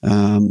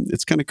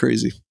 It's kind of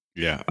crazy.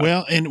 Yeah.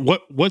 Well, and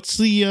what's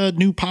the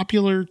new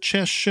popular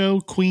chess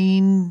show?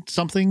 Queen's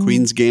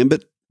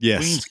Gambit? Yes.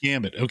 Queen's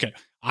Gambit. Okay.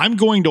 I'm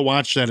going to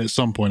watch that at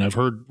some point. I've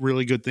heard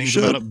really good things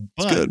about it.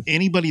 But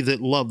anybody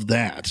that loved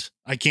that,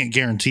 I can't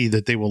guarantee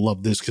that they will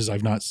love this because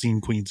I've not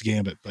seen Queen's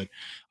Gambit. But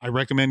I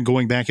recommend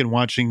going back and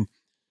watching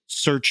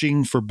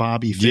Searching for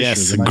Bobby Fischer.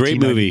 Yes, great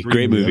movie.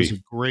 Great movie. It was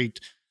a great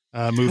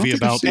movie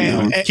about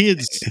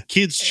kids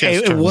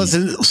chess. It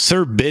wasn't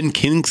Sir Ben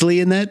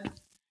Kingsley in that?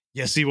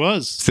 Yes, he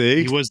was.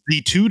 See? He was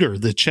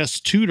the chess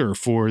tutor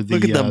for the.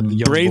 Look at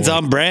the brains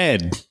on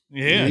Brad.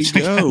 Yeah,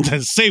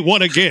 say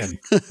what again?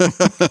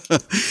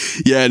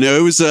 Yeah, no,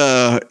 it was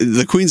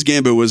the Queen's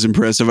Gambit was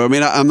impressive. I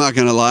mean, I'm not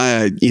gonna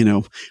lie,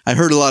 I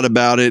heard a lot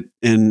about it,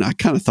 and I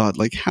kind of thought,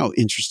 like, how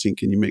interesting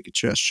can you make a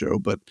chess show?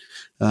 But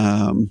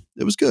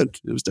it was good.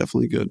 It was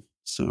definitely good.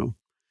 So.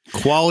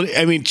 Quality.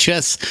 I mean,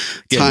 chess.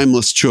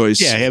 Timeless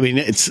choice. Yeah, I mean,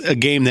 it's a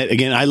game that,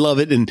 again, I love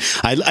it, and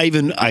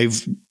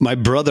my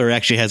brother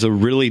actually has a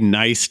really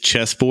nice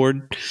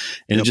chessboard,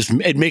 and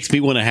it makes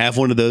me want to have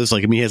one of those.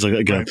 Like, I mean, he has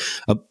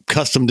a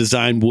custom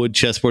designed wood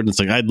chessboard, and it's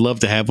like, I'd love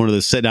to have one of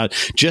those set out,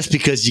 just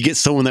because you get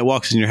someone that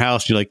walks in your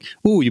house, and you're like,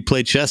 "Ooh, you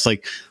play chess?"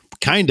 Like,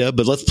 kinda,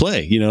 but let's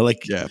play.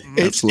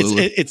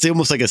 Absolutely. It's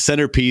almost like a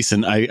centerpiece,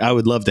 and I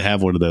would love to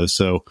have one of those.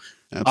 So,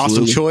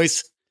 Awesome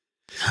choice.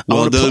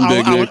 Well done,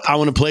 Big Nick. I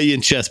want to play you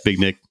in chess, Big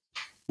Nick.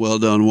 Well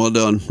done. All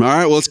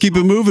right, well, let's keep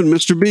it moving,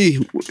 Mr.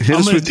 B. Hit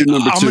us with your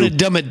number 2. I'm going to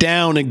dumb it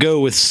down and go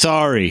with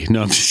sorry.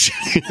 No, I'm just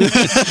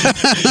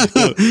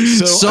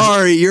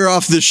sorry, you're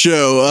off the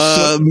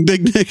show.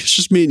 Big Nick, it's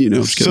just me and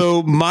you.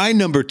 So my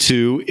number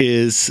 2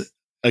 is,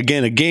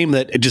 again, a game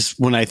that just,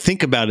 when I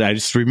think about it, I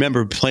just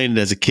remember playing it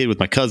as a kid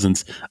with my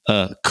cousins.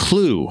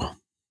 Clue.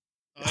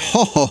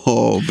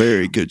 Oh,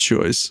 very good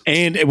choice.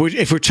 And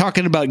if we're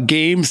talking about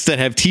games that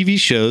have TV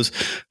shows,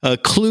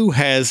 Clue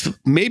has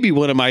maybe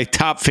one of my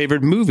top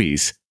favorite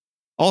movies,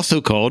 also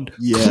called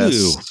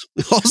Clue.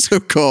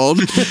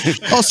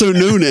 Also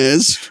known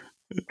as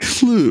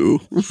Clue.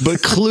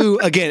 But Clue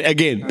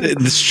again,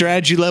 the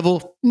strategy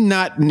level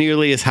not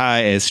nearly as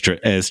high as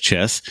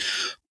chess,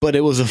 but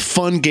it was a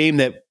fun game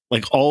that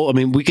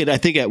we could. I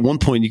think at one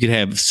point you could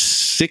have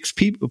 6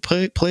 people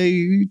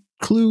play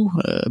Clue,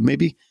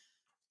 maybe.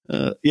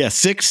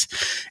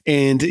 6.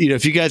 And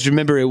if you guys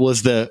remember, it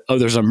was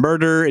there's a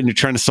murder and you're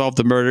trying to solve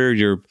the murder.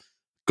 You're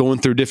going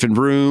through different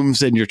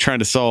rooms and you're trying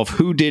to solve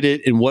who did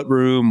it in what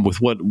room with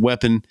what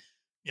weapon.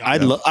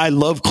 Yeah, I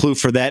love Clue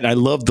for that. I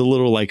love the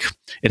little it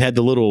had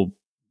the little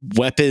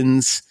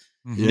weapons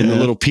and the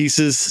little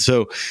pieces.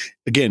 So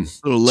again,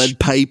 a little lead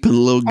pipe and a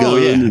little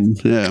gun.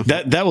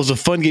 That was a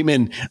fun game.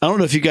 And I don't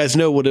know if you guys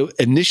know what it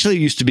initially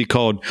used to be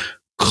called.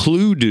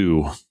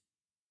 Cluedo.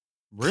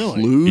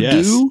 Really?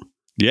 Cluedo?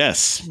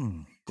 Yes.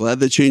 Glad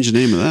they changed the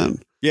name of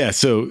that. Yeah.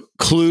 So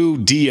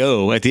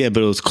Cluedo at the end,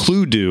 but it was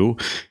Cluedo.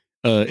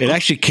 It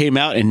actually came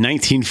out in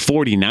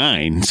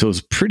 1949, so it was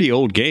a pretty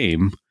old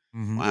game.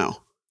 Wow.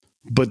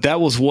 But that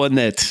was one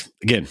that,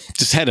 again,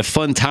 just had a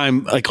fun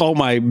time. Like all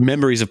my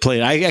memories of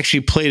playing. I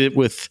actually played it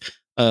with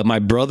my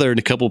brother and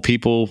a couple of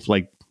people,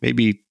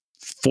 maybe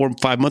 4 or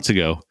 5 months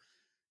ago.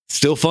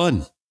 Still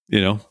fun,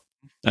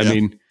 I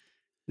mean,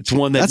 it's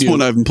one that's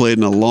one I haven't played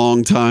in a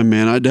long time,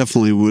 man. I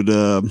definitely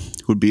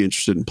would be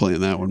interested in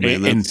playing that one,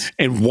 man.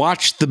 And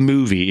watch the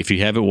movie if you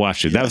haven't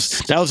watched it.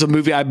 Yes. That was a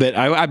movie. I bet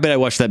I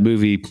watched that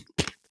movie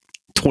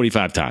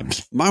 25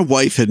 times. My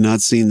wife had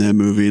not seen that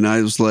movie, and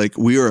I was like,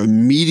 we are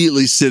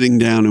immediately sitting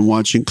down and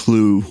watching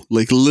Clue.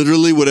 Like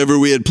literally whatever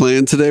we had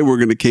planned today, we're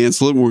going to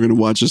cancel it and we're going to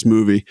watch this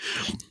movie.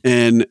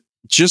 And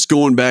just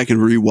going back and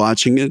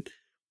rewatching it,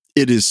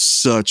 it is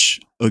such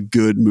a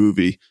good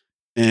movie.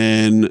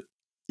 And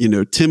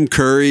Tim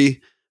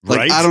Curry,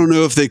 right? I don't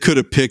know if they could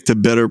have picked a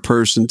better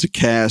person to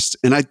cast.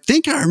 And I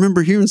think I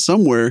remember hearing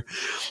somewhere,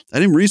 I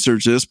didn't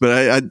research this, but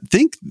I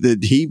think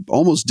that he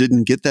almost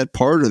didn't get that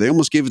part, or they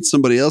almost gave it to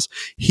somebody else.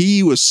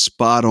 He was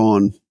spot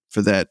on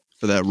for that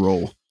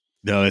role.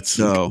 No,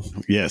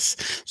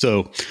 yes.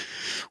 So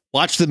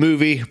watch the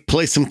movie,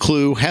 play some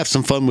Clue, have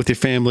some fun with your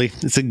family.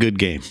 It's a good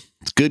game.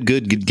 It's good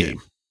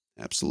game.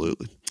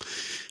 Absolutely.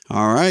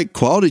 All right.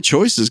 Quality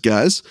choices,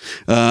 guys.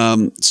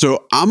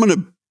 So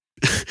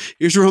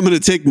here's where I'm going to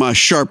take my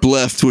sharp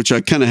left, which I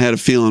kind of had a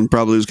feeling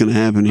probably was going to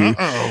happen here,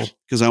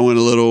 because I went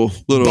a little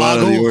out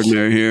of the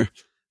ordinary here.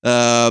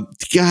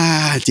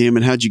 God damn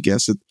it. How'd you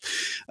guess it?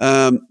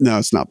 No,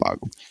 it's not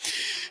Boggle.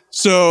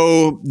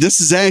 So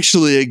this is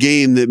actually a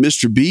game that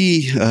Mr.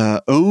 B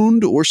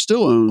owned or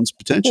still owns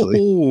potentially.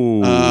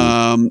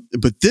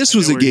 But this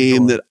was a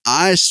game that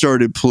I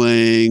started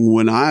playing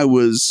when I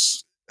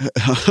was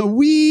a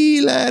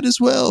wee lad as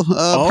well.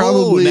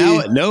 Probably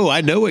now. I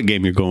know what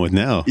game you're going with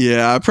now.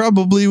 Yeah, I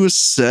probably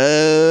was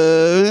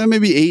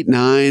maybe 8,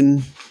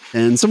 9,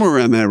 and somewhere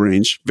around that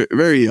range.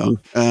 Very young.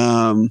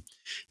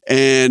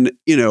 And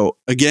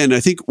again, I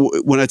think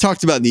when I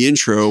talked about in the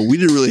intro, we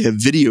didn't really have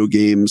video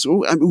games.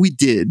 Well, I mean, we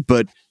did,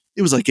 but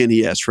it was like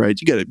NES, right?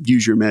 You got to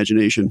use your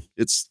imagination.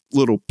 It's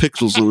little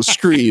pixels on the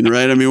screen,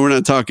 right? I mean, we're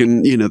not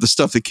talking, the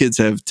stuff that kids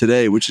have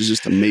today, which is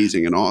just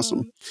amazing and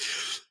awesome.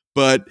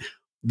 But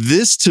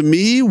this to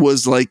me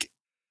was like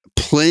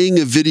playing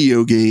a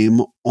video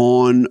game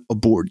on a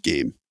board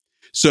game.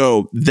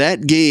 So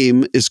that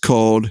game is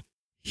called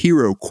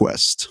Hero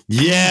Quest.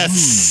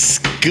 Yes.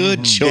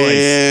 Good choice.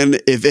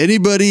 And if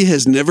anybody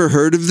has never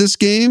heard of this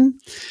game,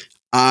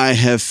 I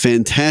have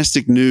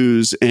fantastic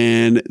news.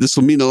 And this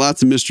will mean a lot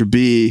to Mr.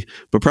 B,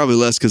 but probably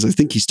less because I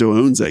think he still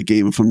owns that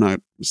game, if I'm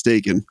not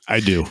mistaken. I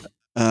do.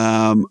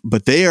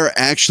 But there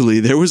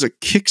was a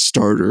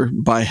Kickstarter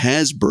by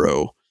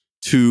Hasbro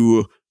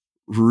to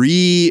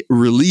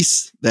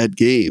re-release that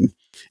game,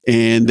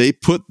 and they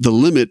put the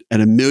limit at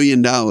 $1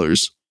 million,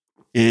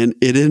 and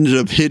it ended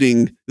up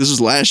hitting, this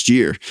was last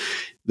year,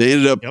 they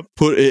ended up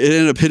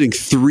hitting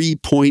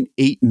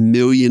 $3.8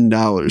 million.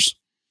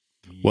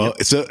 Well,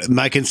 so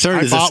my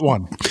concern is I bought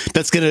one.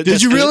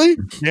 Did you really?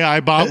 Yeah,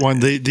 I bought one.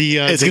 They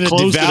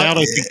closed it out,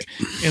 I think,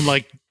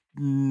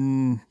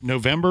 in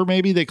November,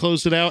 maybe they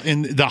closed it out.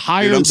 And the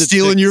higher I'm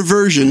stealing your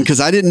version because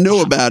I didn't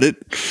know about it.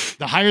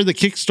 The higher the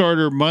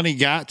Kickstarter money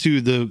got to,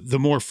 the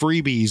more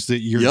freebies that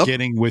you're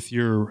getting with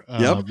your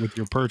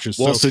purchase.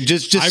 Well, so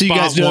just so you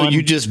guys know,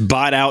 you just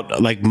bought out,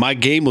 my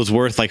game was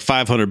worth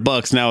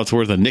 $500. Now it's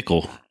worth a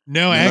nickel.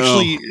 No,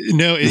 actually,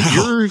 no.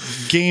 Your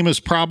game is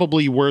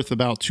probably worth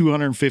about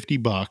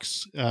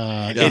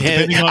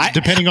 $250,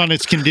 depending on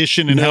its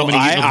condition and how many.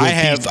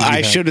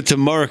 I showed it to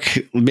Mark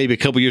maybe a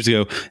couple years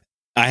ago.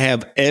 I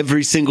have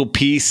every single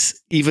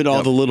piece, even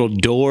all the little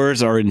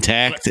doors are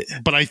intact.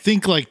 But I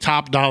think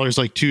top dollar is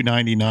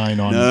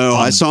 $299 on. No,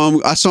 I saw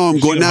him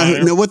going.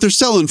 Now what they're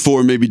selling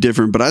for may be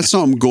different, but I saw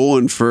them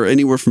going for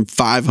anywhere from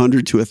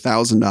 $500 to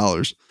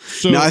 $1,000.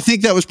 So now I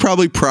think that was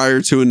probably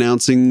prior to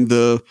announcing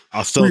the.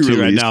 I'll sell it to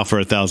you right now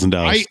for $1,000.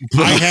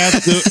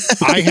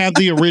 I have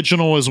the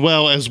original as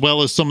well as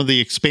some of the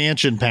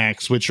expansion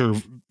packs, which are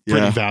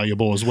pretty Yeah.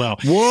 valuable as well.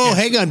 Whoa,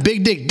 hang on,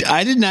 Big Dick.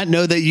 I did not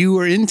know that you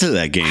were into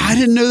that game. I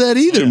didn't know that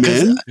either,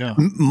 man. Yeah.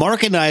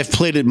 Mark and I have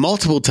played it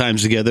multiple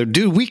times together.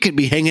 Dude, we could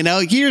be hanging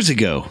out years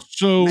ago.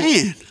 So,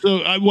 Man.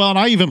 and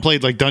I even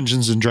played like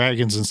Dungeons and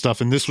Dragons and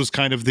stuff, and this was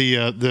kind of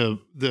the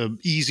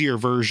easier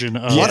version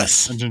of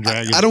Yes. Dungeons and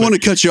Dragons. I don't want to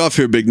cut you off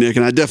here, Big Nick,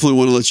 and I definitely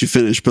want to let you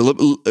finish.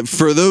 But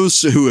for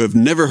those who have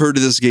never heard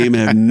of this game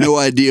and have no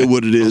idea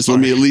what it is, let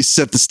me at least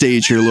set the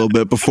stage here a little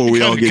bit before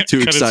we all get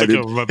too excited.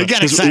 I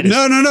got excited.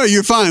 No,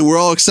 you're fine. We're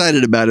all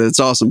excited about it. It's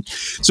awesome.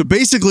 So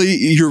basically,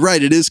 you're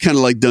right. It is kind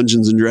of like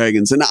Dungeons and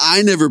Dragons. And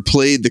I never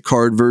played the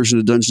card version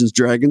of Dungeons and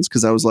Dragons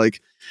because I was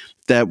like,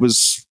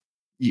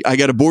 I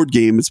got a board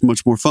game. It's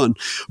much more fun.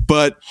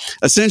 But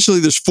essentially,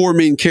 there's 4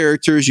 main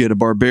characters. You had a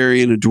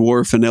barbarian, a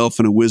dwarf, an elf,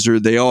 and a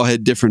wizard. They all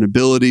had different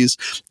abilities.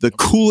 The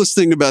coolest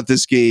thing about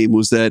this game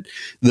was that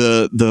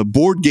the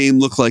board game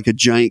looked like a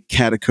giant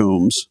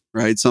catacombs,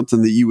 right?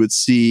 Something that you would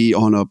see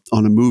on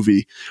a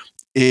movie.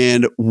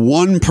 And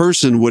one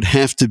person would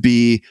have to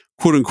be,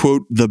 quote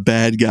unquote, the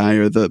bad guy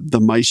or the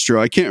maestro.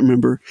 I can't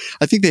remember.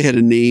 I think they had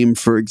a name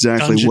for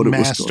exactly Dungeon what it was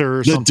Master called.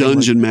 or The something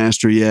Dungeon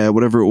Master, yeah,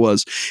 whatever it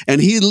was. And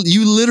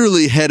you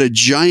literally had a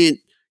giant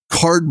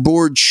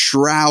cardboard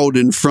shroud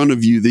in front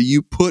of you that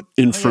you put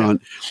in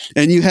front.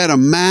 And you had a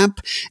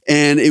map,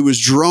 and it was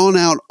drawn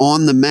out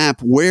on the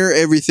map where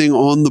everything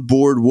on the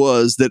board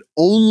was that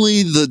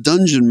only the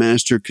Dungeon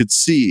Master could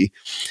see.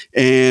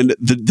 And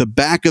the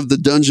back of the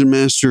Dungeon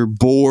Master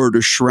board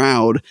or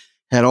shroud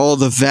had all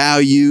the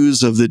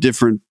values of the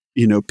different,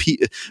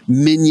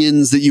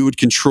 minions that you would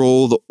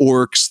control, the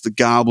orcs, the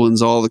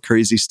goblins, all the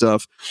crazy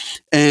stuff.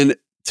 And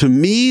to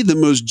me, the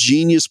most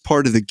genius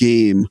part of the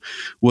game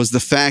was the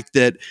fact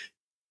that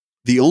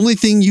the only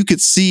thing you could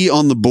see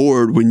on the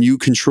board when you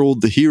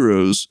controlled the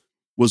heroes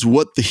was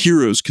what the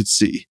heroes could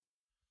see.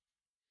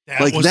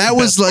 That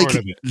was like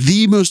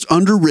the most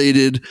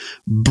underrated,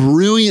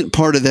 brilliant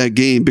part of that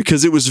game,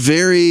 because it was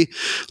very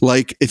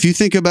like, if you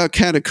think about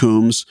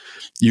Catacombs,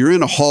 you're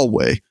in a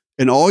hallway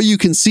and all you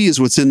can see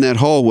is what's in that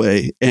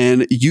hallway.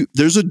 And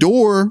there's a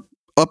door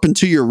up and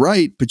to your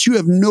right, but you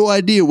have no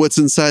idea what's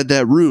inside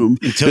that room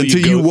until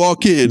you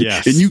walk in.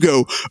 Yes. And you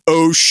go,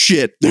 oh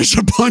shit, there's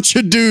a bunch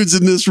of dudes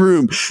in this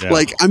room. Yeah.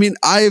 Like, I mean,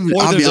 I'll be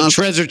honest, a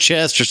treasure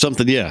chest or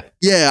something. Yeah.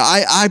 Yeah,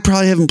 I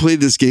probably haven't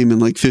played this game in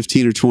like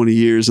 15 or 20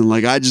 years. And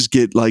like, I just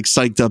get like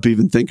psyched up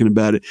even thinking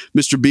about it.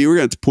 Mr. B, we're going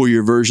to have to pull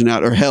your version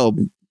out, or hell,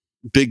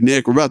 Big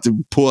Nick, we're about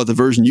to pull out the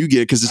version you get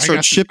because it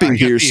starts shipping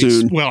here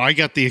soon. I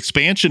got the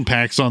expansion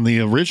packs on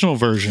the original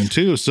version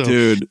too. So,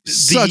 dude,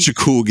 such a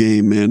cool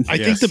game, man. I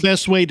think the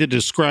best way to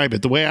describe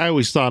it, the way I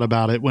always thought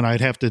about it when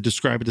I'd have to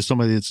describe it to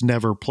somebody that's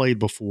never played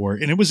before,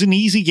 and it was an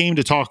easy game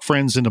to talk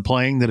friends into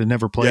playing that had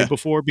never played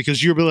before,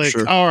 because you'll be like,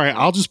 all right,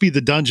 I'll just be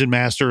the dungeon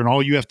master, and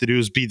all you have to do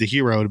is be the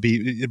hero. It'd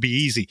be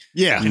easy,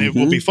 and it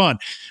will be fun.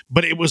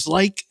 But it was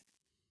like,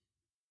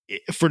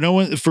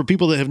 for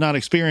people that have not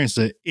experienced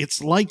it, it's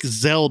like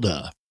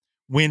Zelda.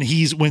 When Link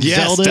is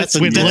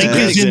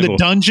in the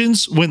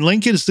dungeons, when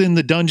Link is in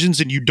the dungeons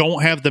and you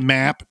don't have the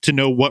map to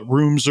know what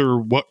rooms are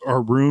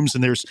rooms,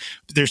 and there's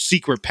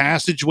secret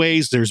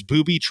passageways, there's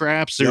booby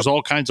traps, there's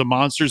all kinds of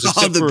monsters.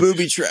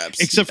 Booby traps.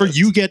 Except for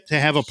you get to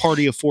have a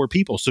party of 4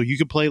 people. So you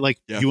could play like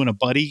you and a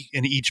buddy,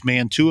 and each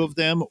man 2 of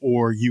them,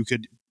 or you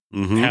could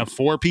have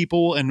 4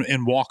 people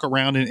and walk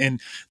around, and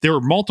there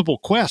were multiple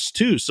quests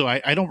too. So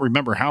I don't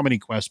remember how many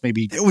quests,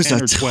 maybe it was 10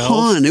 a or 12.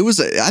 ton.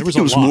 I think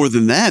it was more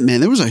than that,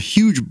 man. There was a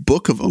huge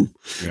book of them.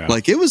 Yeah.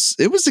 Like it was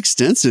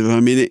extensive.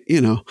 I mean,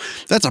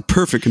 that's a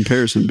perfect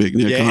comparison, Big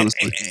Nick,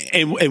 honestly.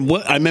 And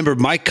what I remember,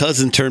 my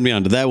cousin turned me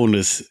on to that one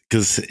is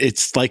because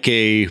it's like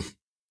a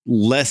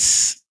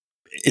less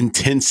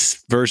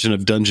intense version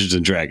of Dungeons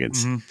and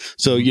Dragons.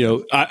 So,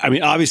 I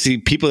mean, obviously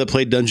people that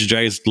played Dungeons and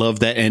Dragons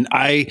love that. And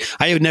I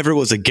never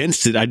was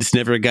against it. I just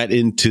never got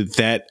into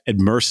that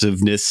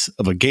immersiveness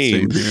of a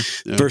game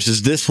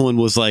versus this one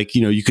was like,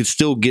 you could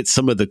still get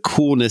some of the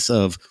coolness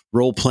of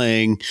role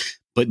playing,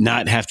 but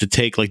not have to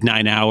take like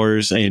 9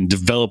 hours and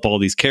develop all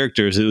these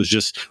characters. It was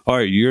just, all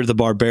right, you're the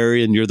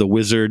barbarian, you're the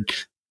wizard.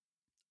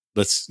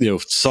 Let's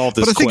solve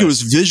this. But I think it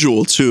was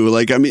visual too.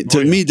 Like, I mean,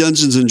 to me,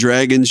 Dungeons and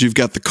Dragons, you've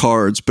got the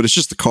cards, but it's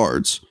just the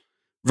cards.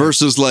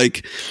 Versus,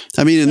 like,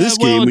 I mean, in this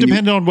game, it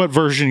depended on what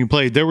version you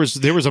played. There was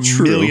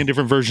a million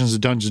different versions of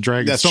Dungeons and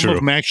Dragons. Some of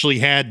them actually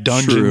had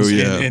dungeons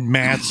and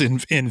mats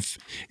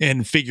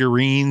and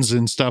figurines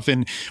and stuff.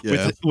 And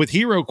with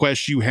Hero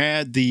Quest, you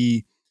had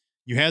the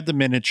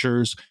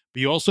miniatures. But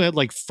you also had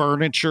like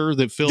furniture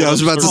that filled. I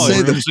was about to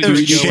say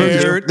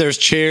there's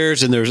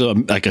chairs and there's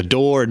like a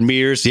door and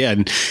mirrors. Yeah,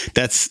 and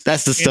that's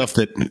the stuff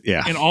that.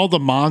 And all the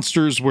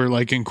monsters were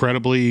like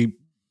incredibly.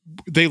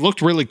 They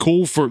looked really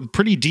cool, for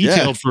pretty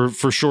detailed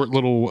for short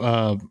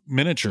little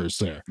miniatures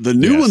there. The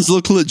new ones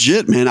look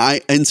legit, man.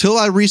 Until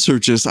I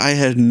researched this, I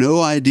had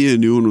no idea a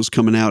new one was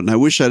coming out, and I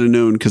wish I'd have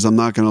known, because I'm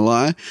not going to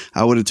lie,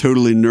 I would have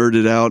totally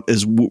nerded out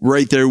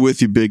right there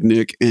with you, Big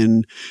Nick,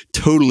 and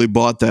totally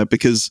bought that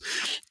because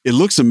it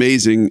looks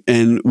amazing.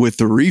 And with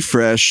the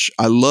refresh,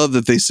 I love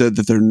that they said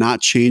that they're not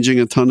changing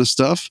a ton of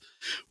stuff,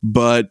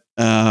 but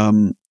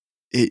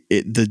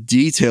the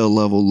detail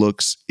level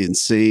looks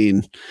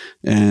insane.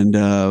 And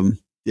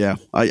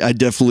I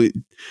definitely,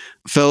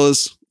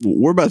 fellas,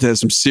 we're about to have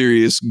some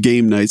serious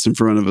game nights in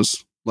front of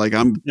us. Like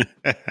we're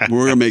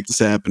gonna make this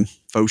happen.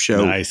 Faux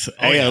show. Nice.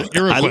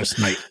 Your request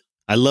night.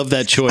 I love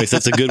that choice.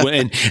 That's a good one.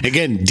 And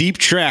again, deep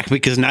track,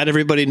 because not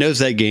everybody knows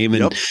that game.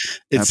 And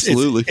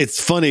absolutely.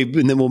 It's funny.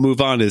 And then we'll move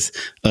on there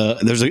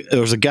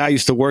was a guy I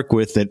used to work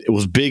with that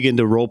was big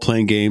into role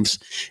playing games.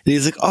 And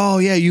he's like, oh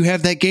yeah, you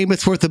have that game.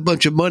 It's worth a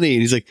bunch of money.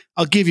 And he's like,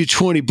 I'll give you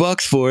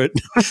 $20 for it.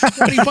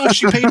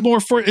 $20 you paid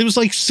more for it. It was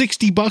like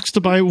 $60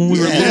 to buy it when we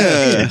were little.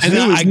 And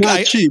it was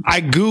not cheap.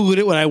 I Googled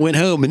it when I went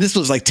home, and this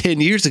was like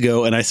 10 years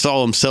ago. And I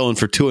saw him selling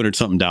for $200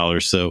 something.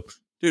 So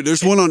dude,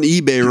 there's one on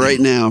eBay right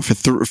now for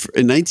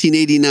a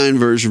 1989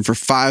 version for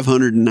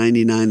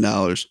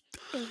 $599.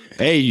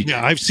 Hey,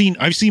 yeah, I've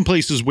seen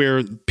places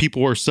where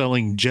people are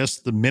selling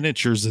just the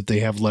miniatures that they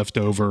have left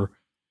over,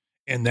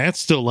 and that's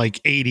still like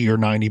 $80 or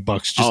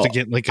 $90 just to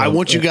get like. I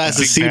want you guys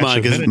to see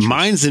mine because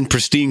mine's in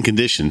pristine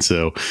condition.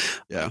 So,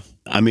 yeah,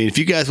 I mean, if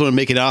you guys want to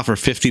make an offer,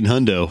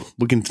 $1,500,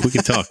 we can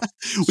talk.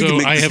 So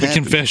I have a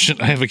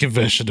confession. I have a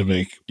confession to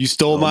make. You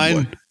stole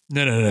mine? Boy.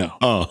 No.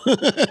 Oh.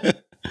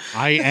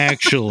 I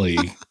actually,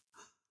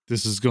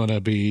 this is going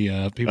to be,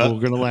 people are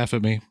going to laugh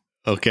at me.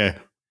 Okay.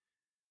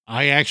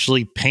 I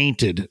actually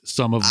painted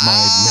some of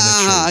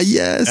my miniatures.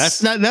 Yes.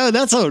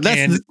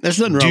 There's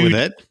nothing wrong with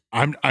that.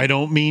 I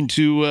don't mean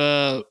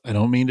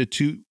to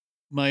toot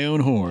my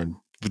own horn.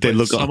 But they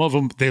look some of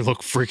them, they look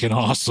freaking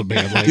awesome,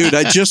 man. Like, dude,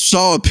 I just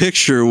saw a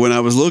picture when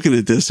I was looking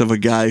at this of a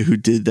guy who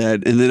did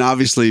that and then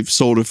obviously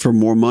sold it for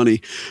more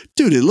money.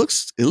 Dude, it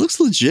looks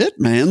legit,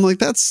 man. Like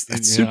that's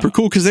super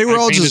cool because they were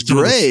all just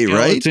gray,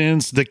 right?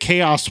 The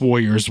Chaos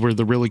Warriors were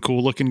the really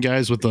cool looking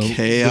guys with the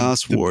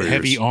Chaos Warriors, the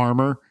heavy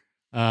armor.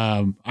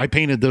 I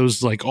painted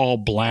those like all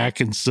black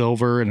and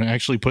silver, and I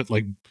actually put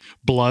like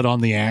blood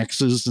on the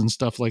axes and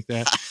stuff like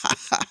that.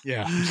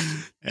 Yeah.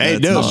 Hey,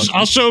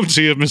 I'll show them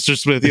to you, Mr.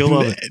 Smith. You'll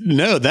love it.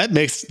 No,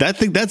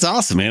 that's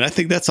awesome, man. I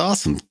think that's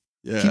awesome.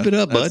 Yeah, keep it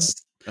up, bud.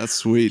 That's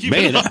sweet,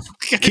 man.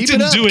 Keep it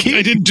up.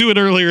 I didn't do it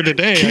earlier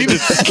today. Keep it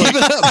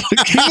up.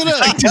 Keep it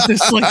up. I did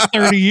this like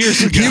 30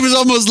 years ago. He was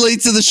almost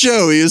late to the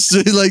show. He was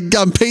like,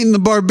 I'm painting the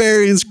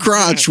barbarian's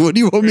crotch. What do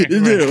you want me to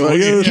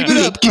do? Keep it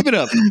up. Keep it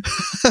up.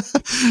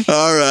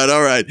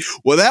 All right.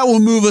 Well, that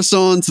will move us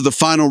on to the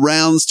final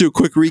round. Let's do a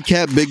quick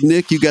recap. Big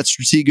Nick, you got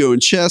Stratego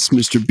and Chess.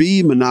 Mr.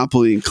 B,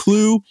 Monopoly and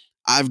Clue.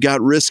 I've got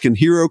Risk and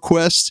Hero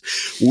Quest.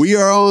 We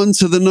are on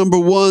to the number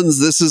ones.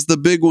 This is the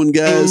big one,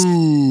 guys.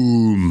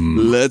 Boom.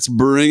 Let's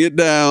bring it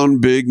down.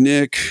 Big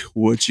Nick,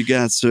 what you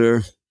got,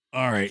 sir?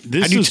 All right.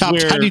 How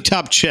do you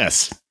top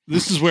chess?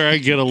 This is where I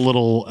get a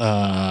little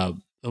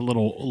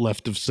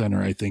left of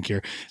center, I think,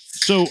 here.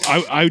 So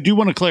I do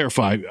want to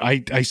clarify.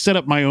 I set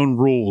up my own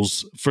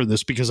rules for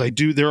this because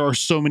there are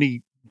so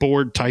many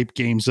board type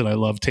games that I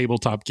love,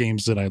 tabletop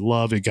games that I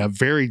love. It got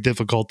very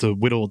difficult to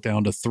whittle it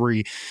down to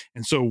 3.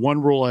 And so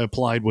one rule I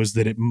applied was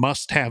that it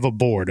must have a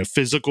board, a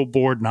physical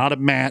board, not a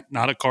mat,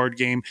 not a card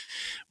game.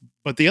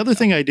 But the other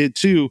thing I did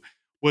too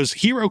was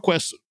Hero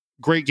Quest,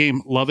 great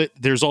game, love it.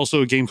 There's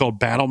also a game called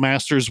Battle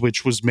Masters,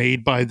 which was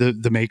made by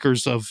the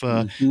makers of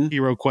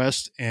Hero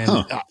Quest. And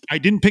I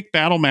didn't pick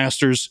Battle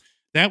Masters.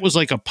 That was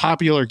like a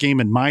popular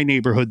game in my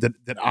neighborhood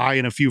that I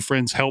and a few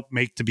friends helped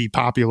make to be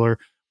popular.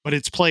 But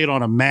it's played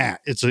on a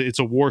mat. It's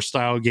a war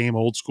style game,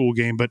 old school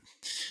game. But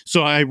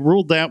so I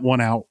ruled that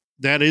one out.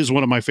 That is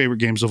one of my favorite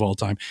games of all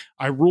time.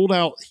 I ruled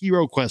out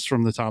Hero Quest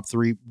from the top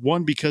 3.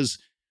 One, because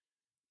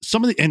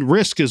and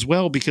Risk as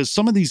well, because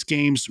some of these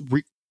games,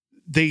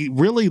 they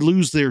really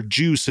lose their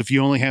juice if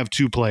you only have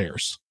 2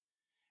 players.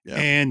 Yeah.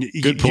 And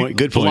good point.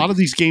 A lot of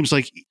these games,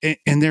 like,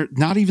 and they're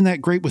not even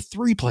that great with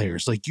 3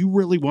 players. Like, you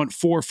really want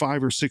 4,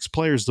 5, or 6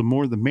 players. The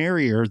more, the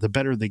merrier. The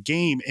better the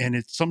game.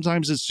 And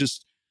sometimes it's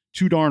just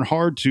too darn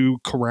hard to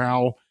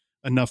corral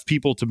enough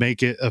people to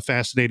make it a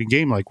fascinating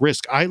game like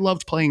Risk. I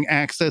loved playing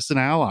Access and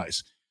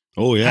Allies.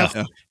 Oh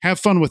yeah, have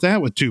fun with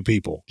that with 2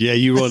 people. Yeah,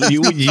 you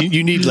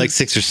need like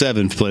 6 or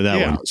 7 to play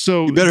that one.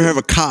 So you better have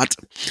a cot.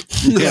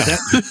 Yeah,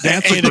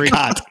 that's a great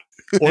cot.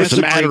 Or that's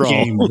a great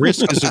game.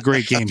 Risk is a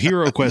great game.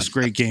 Hero Quest,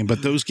 great game.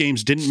 But those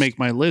games didn't make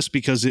my list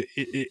because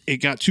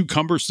it got too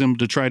cumbersome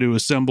to try to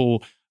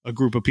assemble a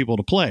group of people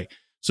to play.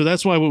 So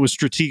that's why I went with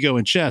Stratego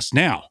and Chess.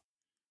 Now,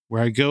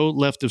 where I go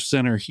left of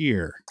center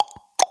here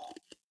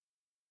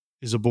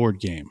is a board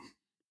game.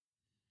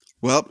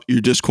 Well, you're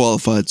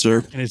disqualified,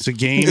 sir. And it's a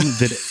game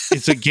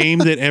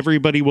that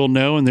everybody will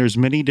know. And there's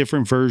many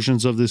different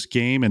versions of this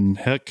game. And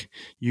heck,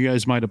 you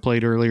guys might have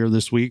played earlier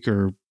this week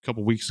or a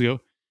couple weeks ago.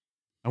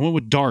 I went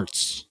with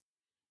darts.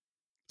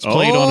 It's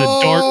played on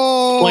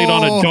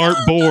a dart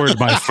board,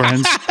 my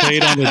friends.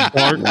 Played on a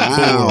dart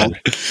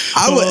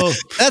board.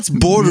 That's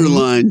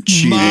borderline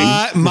cheating.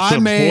 My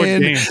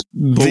man,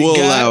 but we'll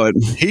allow it.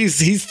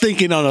 He's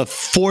thinking on a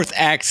 4th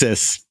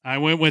axis. I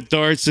went with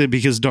darts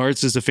because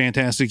darts is a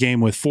fantastic game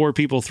with 4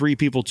 people, 3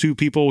 people, 2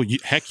 people.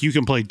 Heck, you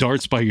can play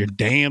darts by your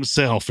damn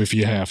self if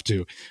you have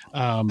to.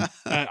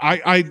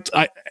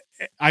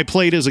 I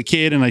played as a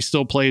kid and I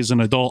still play as an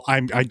adult.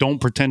 I don't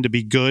pretend to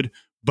be good,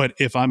 but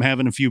if I'm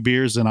having a few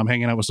beers and I'm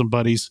hanging out with some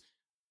buddies,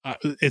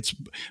 it's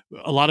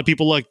a lot of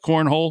people like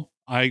cornhole.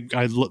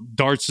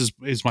 Darts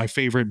is my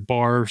favorite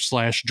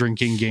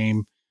bar/drinking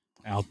game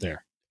out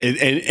there.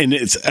 And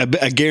it's I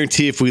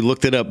guarantee if we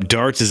looked it up,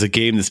 darts is a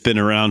game that's been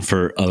around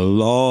for a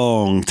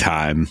long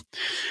time.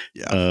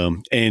 Yeah.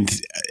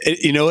 And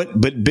you know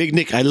what? But Big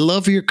Nick, I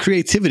love your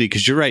creativity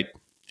because you're right.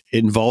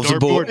 It involves a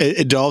board.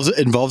 It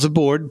involves a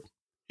board.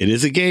 It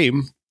is a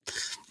game.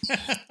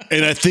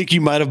 And I think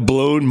you might have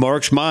blown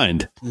Mark's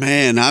mind.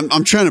 Man,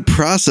 I'm trying to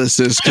process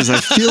this because I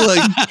feel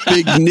like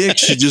Big Nick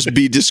should just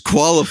be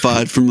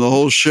disqualified from the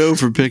whole show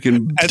for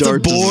picking darts.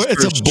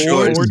 It's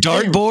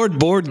a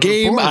board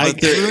game.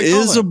 There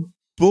is a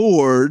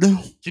board. Can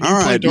you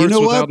play darts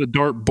without a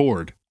dart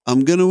board?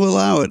 I'm going to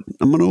allow it.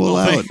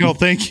 Oh,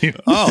 thank you.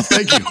 Oh,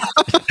 thank you.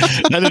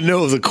 I didn't know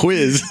it was a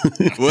quiz.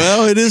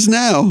 Well, it is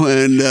now,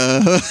 and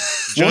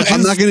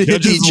I'm not going to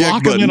hit the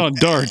eject button. In on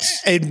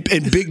darts. And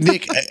Big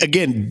Nick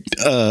again.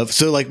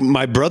 So like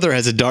my brother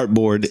has a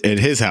dartboard at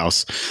his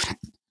house.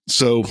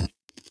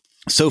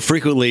 So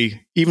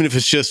frequently, even if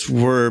it's just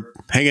we're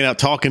hanging out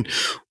talking,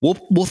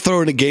 we'll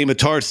throw in a game of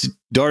darts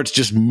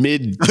just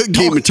mid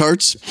game of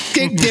tarts.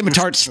 Game of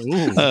tarts.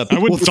 I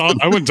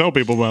wouldn't tell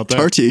people about that.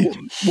 Tarty.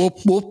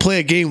 We'll play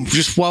a game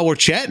just while we're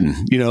chatting.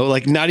 You know,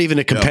 like not even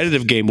a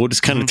competitive game. We'll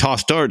just kind of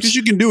toss darts. Because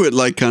you can do it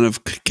like kind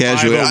of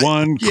casually.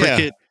 501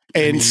 cricket.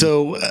 And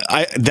so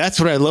that's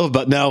what I love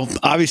about now.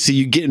 Obviously,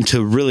 you get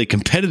into really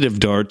competitive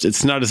darts.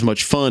 It's not as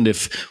much fun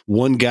if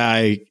one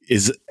guy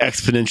is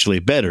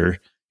exponentially better.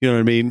 You know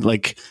what I mean?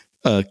 Like,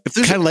 kind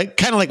of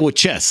like with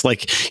chess.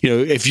 Like, you know,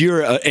 if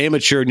you're an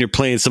amateur and you're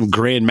playing some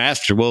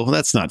grandmaster, well,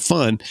 that's not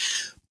fun.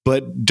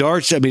 But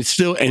darts, I mean,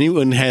 still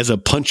anyone has a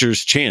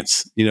puncher's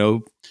chance. You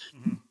know,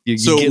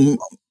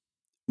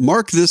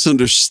 mark this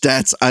under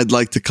stats I'd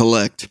like to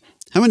collect.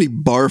 How many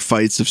bar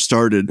fights have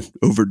started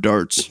over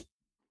darts?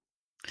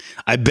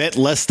 I bet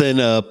less than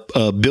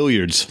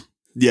billiards.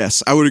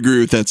 Yes, I would agree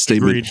with that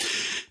statement. Agreed.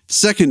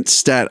 Second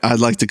stat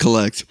I'd like to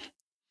collect.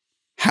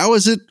 How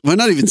is it? Well,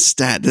 not even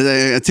stat.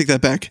 I take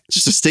that back.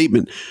 Just a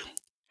statement.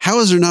 How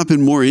has there not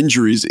been more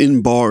injuries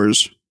in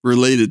bars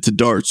related to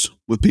darts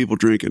with people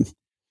drinking?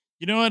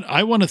 You know what?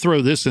 I want to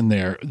throw this in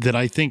there that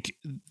I think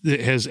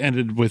that has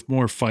ended with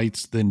more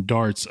fights than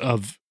darts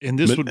and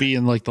this would be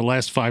in like the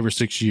last 5 or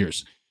 6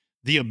 years.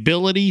 The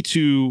ability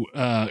to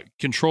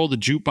control the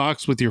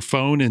jukebox with your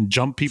phone and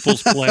jump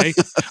people's play.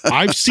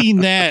 I've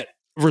seen that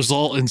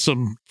result in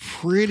some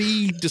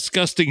pretty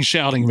disgusting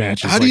shouting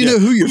matches. How do you know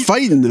who you're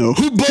fighting, though?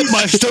 Who bumped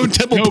my Stone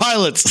Temple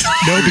Pilots?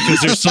 No, because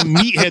there's some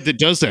meathead that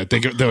does that. They're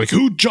like,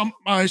 who jumped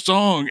my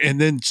song? And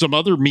then some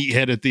other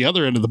meathead at the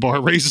other end of the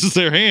bar raises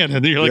their hand.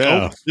 And you're like,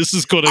 oh, this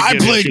is going to get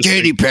played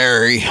Katy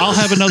Perry. I'll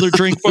have another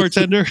drink,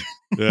 bartender.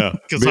 Yeah.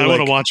 Because I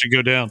want to watch it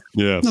go down.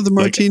 Yeah. Another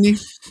martini.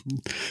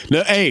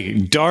 No, hey,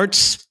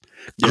 darts,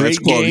 great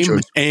game.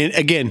 Choice. And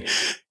again,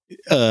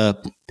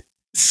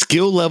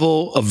 skill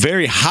level, a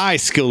very high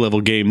skill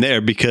level game there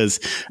because,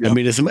 I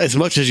mean, as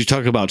much as you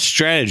talk about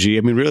strategy,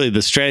 I mean, really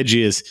the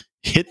strategy is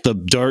hit the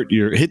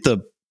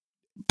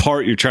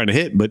part you're trying to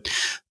hit, but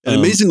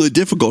amazingly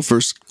difficult for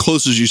as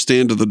close as you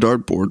stand to the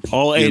dartboard.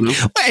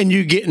 And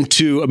you get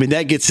into, I mean,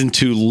 that gets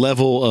into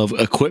level of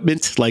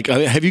equipment. Like,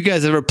 have you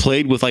guys ever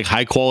played with like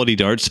high quality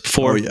darts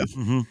before? Oh yeah,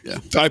 yeah.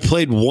 I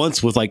played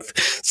once with like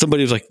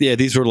somebody was like, yeah,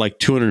 these were like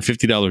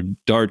 $250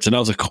 darts, and I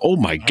was like, oh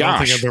my gosh, I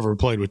don't think I've ever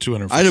played with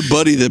 $250. I had a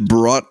buddy that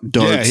brought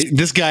darts. Yeah,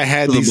 this guy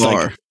had these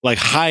like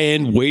high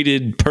end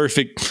weighted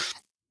perfect.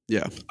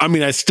 Yeah, I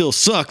mean, I still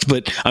sucked,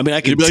 but I mean, I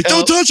could be like,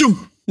 don't touch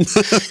them.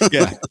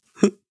 Yeah.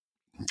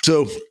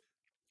 So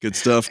good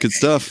stuff.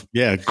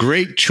 Yeah,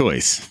 great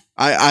choice.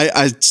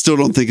 I still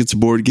don't think it's a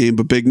board game,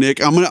 but Big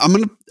Nick, I'm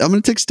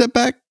gonna take a step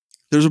back.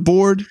 There's a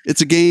board. It's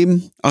a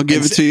game. I'll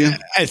give it to you.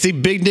 I see,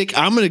 Big Nick.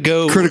 I'm gonna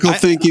go critical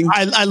thinking.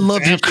 I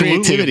love your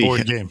creativity.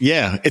 Board game.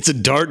 Yeah, it's a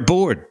dart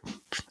board,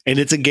 and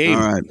it's a game.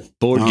 All right,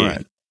 board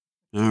game.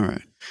 All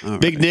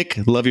right. Big Nick,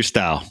 love your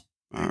style.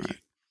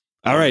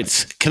 All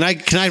right. Can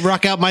I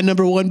rock out my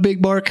number one,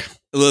 Big Mark?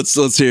 Let's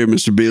hear it,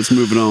 Mr. B. Let's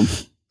move it on.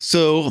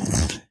 So,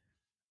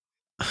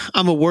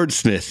 I'm a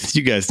wordsmith.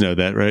 You guys know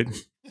that, right?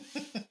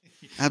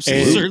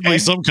 Absolutely. Certainly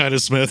some kind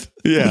of Smith.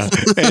 Yeah.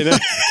 And,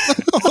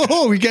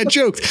 we got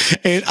jokes.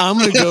 And I'm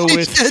going to go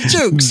with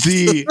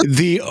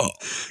the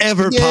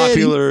ever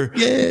popular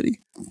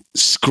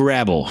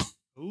Scrabble.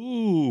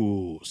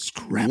 Ooh,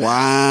 Scrabble.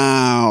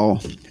 Wow.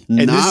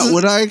 And not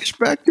what I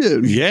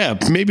expected. Yeah,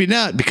 maybe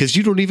not, because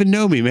you don't even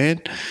know me, man.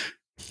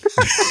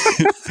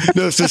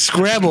 No, so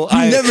Scrabble.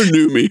 You never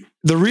knew me.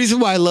 The reason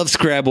why I love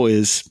Scrabble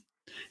is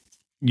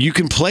you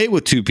can play it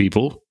with 2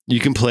 people. You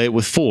can play it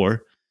with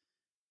 4.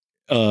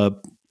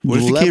 What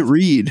if you can't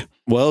read?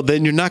 Well,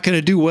 then you're not going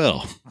to do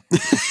well.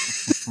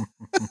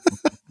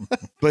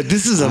 But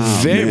this is a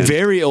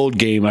very old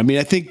game. I mean,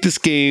 I think this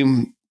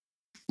game,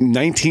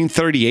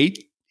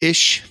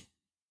 1938-ish.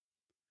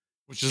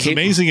 Which is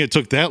amazing it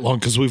took that long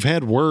because we've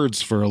had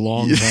words for a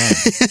long time.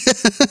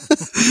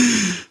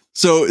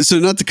 So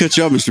not to cut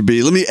you off, Mr.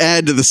 B, let me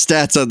add to the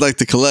stats I'd like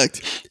to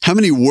collect. How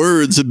many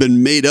words have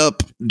been made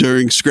up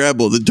during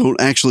Scrabble that don't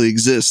actually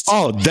exist?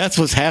 Oh, that's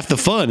what's half the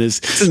fun is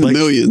It's in the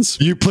millions.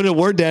 You put a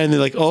word down and they're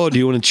like, oh, do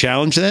you want to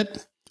challenge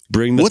that?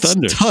 Bring the What's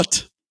thunder.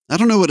 tut? I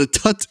don't know what a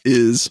tut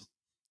is.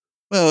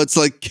 Well, it's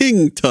like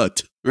King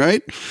Tut,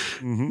 right?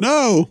 Mhm.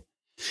 No.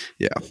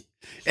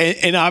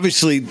 And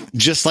obviously,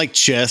 just like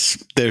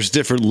chess, there's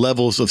different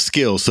levels of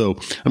skill. So,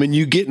 I mean,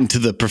 you get into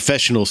the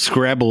professional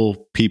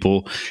Scrabble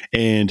people,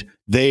 and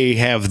they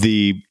have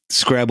the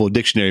Scrabble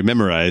dictionary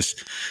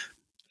memorized.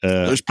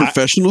 There's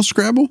professional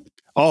Scrabble?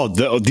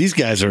 These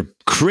guys are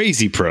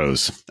crazy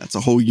pros. That's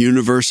a whole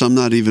universe I'm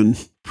not even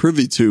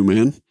privy to,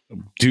 man.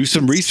 Do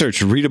some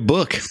research, read a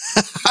book,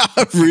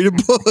 Read a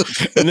book.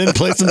 and then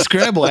play some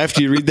Scrabble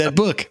after you read that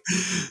book.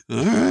 All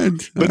right.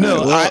 But All no,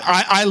 right.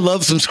 Well, I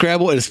love some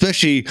Scrabble, and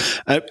especially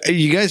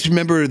you guys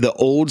remember the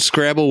old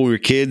Scrabble when we were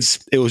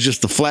kids? It was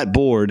just the flat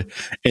board,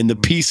 and the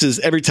pieces.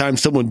 Every time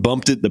someone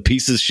bumped it, the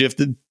pieces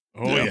shifted.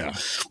 Oh yeah.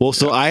 Well,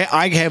 so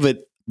I have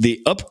it the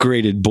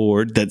upgraded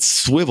board that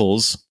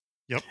swivels.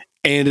 Yep.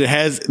 And it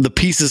has the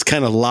pieces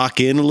kind of lock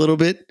in a little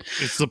bit.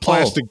 It's the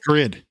plastic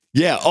grid.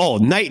 Yeah. Oh,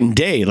 night and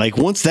day. Like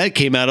once that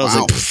came out, I was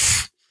Wow. like,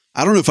 pfft.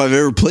 I don't know if I've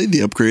ever played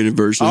the upgraded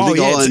version. I Oh, think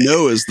yeah, all I it's-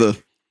 know is the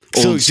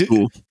So old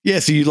school. yeah.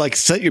 So you like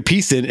set your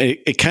piece in, and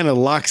it kind of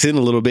locks in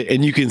a little bit,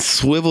 and you can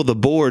swivel the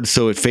board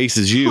so it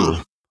faces you.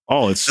 Huh.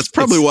 Oh, That's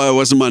probably why it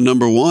wasn't my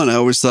number one. I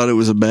always thought it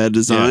was a bad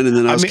design, Yeah. and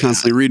then I I was mean,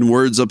 constantly reading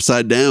words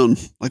upside down.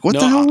 Like, what No,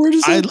 the hell word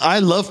is that? I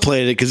love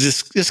playing it because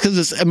just because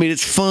it's. I mean,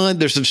 it's fun.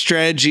 There's some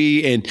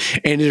strategy and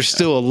there's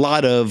still a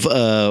lot of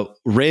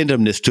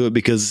randomness to it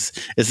because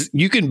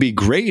you can be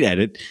great at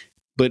it,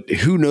 but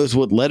who knows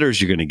what letters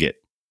you're going to get,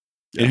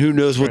 and who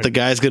knows what Right. the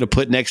guy's going to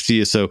put next to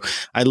you. So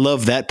I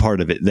love that part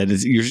of it. That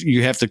is,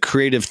 you have to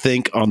creative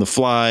think on the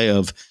fly.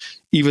 Of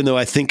even though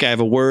I think I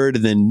have a word,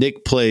 and then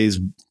Nick plays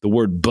the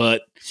word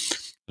 "but."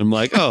 I'm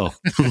like, oh,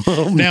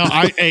 Now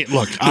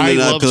look, And I then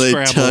love play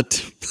Scrabble.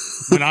 tut.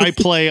 When I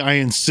play, I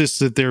insist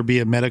that there be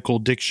a medical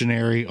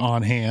dictionary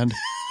on hand.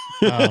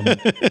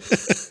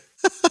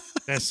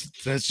 That's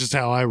just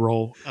how I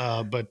roll.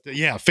 But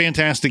yeah,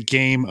 fantastic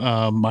game.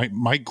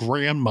 My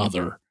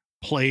grandmother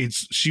played.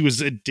 She was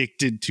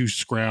addicted to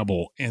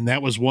Scrabble, and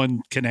that was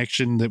one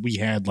connection that we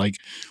had. Like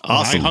when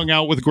Awesome. I hung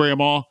out with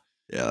Grandma,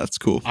 Yeah, that's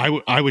cool.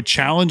 I would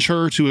challenge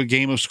her to a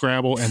game of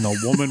Scrabble, and the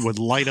woman would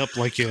light up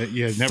like you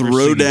never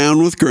Throw seen.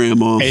 down with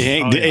grandma.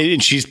 and, Oh, yeah.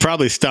 and she's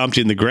probably stomped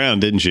you in the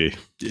ground, didn't she?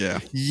 Yeah.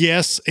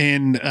 Yes,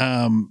 and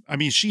I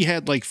mean, she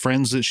had like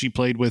friends that she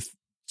played with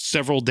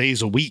several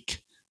days a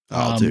week.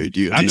 Oh, dude,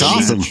 you that's no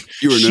awesome. match.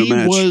 You were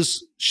no match.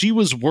 She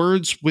was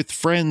Words with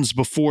Friends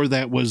before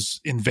that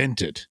was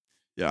invented.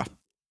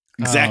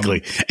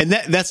 Exactly, and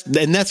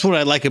that's what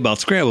I like about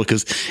Scrabble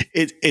because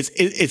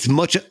it's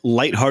much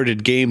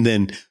lighthearted game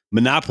than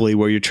Monopoly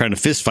where you're trying to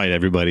fist fight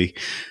everybody.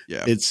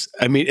 Yeah. It's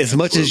I mean as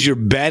much as you're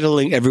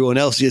battling everyone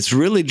else, it's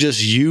really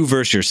just you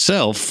versus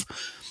yourself.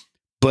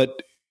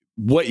 But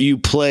what you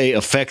play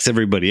affects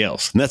everybody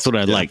else, and that's what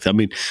I liked. I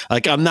mean,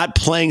 like I'm not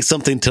playing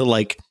something to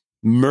like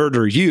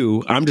murder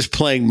you. I'm just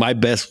playing my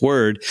best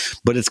word,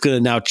 but it's going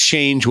to now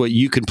change what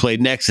you can play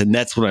next, and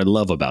that's what I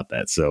love about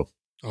that. So.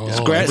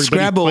 Everybody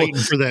Scrabble- fighting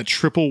for that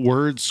triple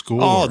word score.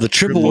 Oh, the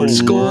triple word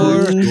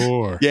score.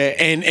 score. Yeah,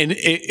 and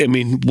I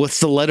mean, what's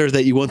the letter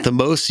that you want the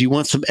most? You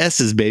want some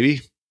S's, baby.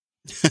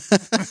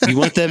 You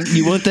want them.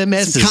 You want them Some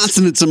S's.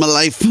 consonants in my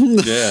life.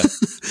 Yeah.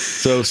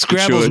 So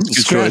Scrabble's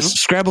Good choice.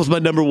 Scrabble's my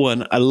number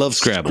one. I love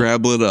Scrabble.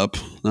 Scrabble it up.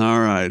 All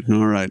right.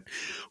 All right.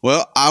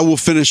 Well, I will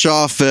finish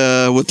off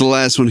with the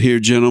last one here,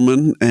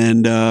 gentlemen.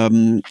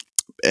 And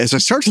as I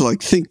start to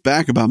like think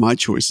back about my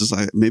choices,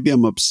 maybe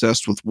I'm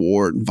obsessed with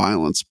war and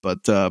violence, but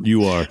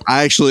You are.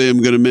 I actually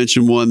am going to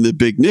mention one that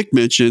Big Nick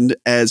mentioned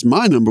as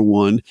my number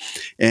one,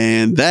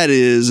 and that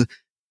is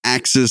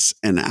Axis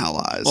and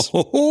Allies.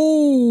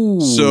 Oh.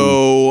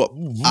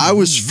 So I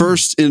was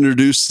first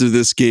introduced to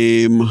this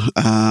game.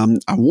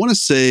 I want to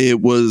say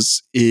it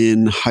was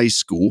in high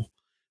school.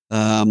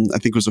 I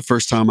think it was the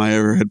first time I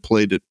ever had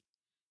played it.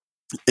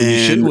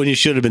 And when you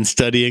should have been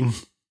studying.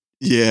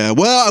 yeah,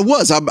 well, I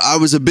was. I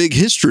was a big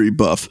history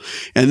buff,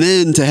 and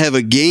then to have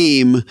a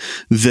game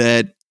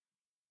that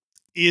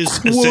Is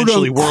quote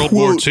essentially World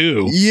War unquote,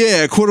 II.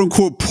 yeah, quote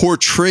unquote,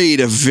 portrayed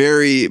a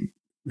very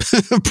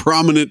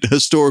prominent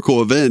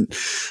historical event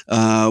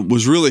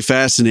was really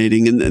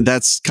fascinating, and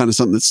that's kind of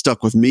something that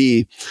stuck with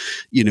me,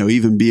 you know,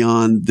 even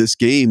beyond this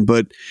game.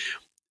 But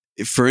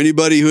for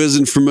anybody who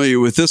isn't familiar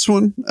with this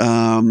one,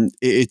 I'll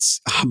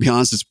be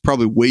honest, it's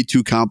probably way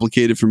too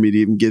complicated for me to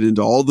even get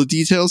into all the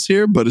details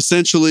here. But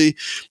essentially,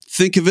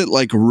 think of it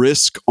like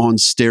Risk on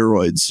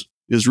steroids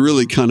is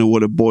really kind of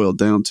what it boiled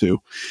down to.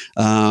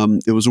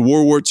 It was a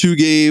World War II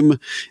game,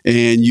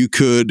 and you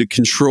could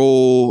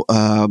control,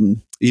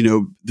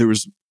 there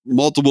was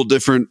multiple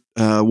different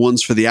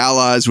ones for the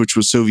Allies, which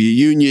was Soviet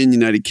Union,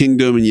 United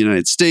Kingdom, and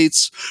United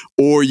States,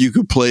 or you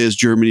could play as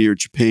Germany or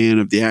Japan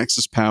of the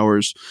Axis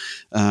powers.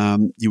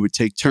 You would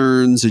take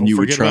turns, and Don't you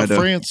would forget try about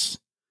to. France.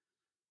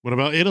 What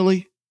about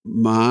Italy?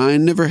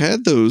 Mine never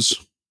had those.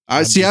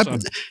 I see. I'm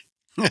just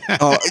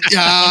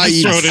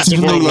throwing in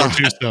some World War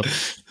II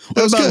stuff.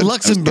 What about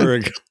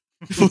Luxembourg?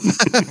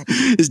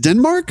 Is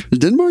Denmark in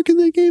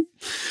that game?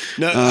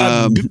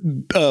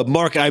 No,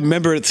 Mark, I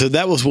remember. So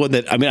that was one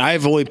that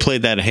I've only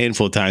played that a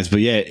handful of times, but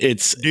yeah,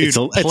 it's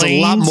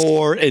a lot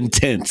more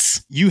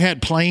intense. You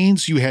had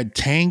planes, you had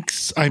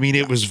tanks.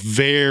 It was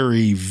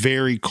very,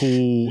 very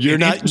cool. You're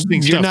not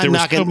there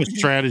was so much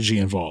strategy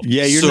involved.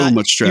 Yeah,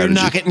 much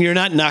strategy. You're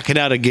not knocking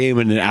out a game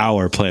in an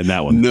hour playing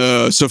that one.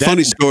 No. So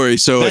funny story.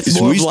 So that's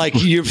more of like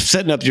you're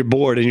setting up your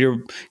board and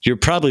you're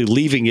probably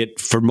leaving it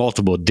for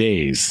multiple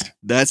days.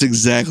 That's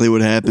exactly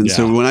what happened. Yeah.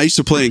 So when I used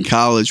to play in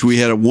college, we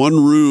had one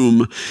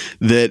room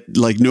that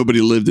like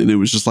nobody lived in. It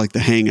was just like the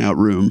hangout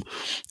room.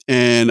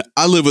 And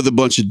I lived with a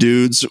bunch of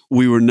dudes.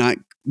 We were not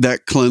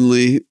that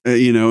cleanly,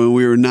 and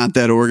we were not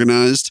that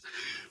organized.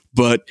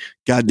 But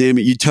God damn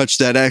it, you touch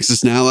that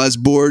Axis and Allies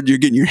board, you're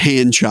getting your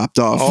hand chopped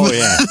off. Oh,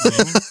 yeah.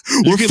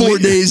 We're 4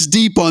 days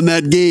deep on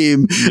that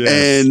game.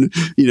 Yes.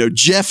 And,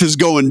 Jeff is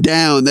going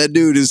down. That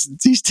dude is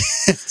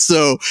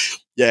so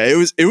yeah,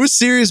 it was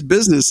serious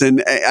business.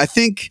 And I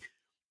think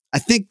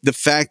the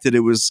fact that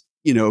it was,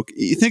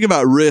 you think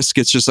about Risk,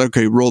 it's just,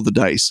 okay, roll the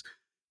dice.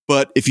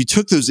 But if you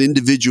took those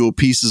individual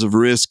pieces of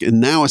Risk and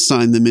now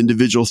assign them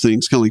individual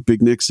things, kind of like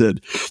Big Nick said,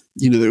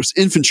 there was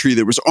infantry,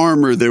 there was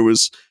armor, there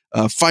was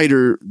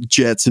fighter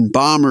jets and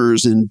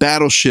bombers and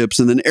battleships,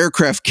 and then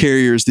aircraft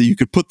carriers that you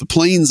could put the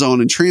planes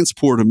on and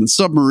transport them, and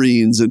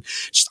submarines, and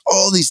just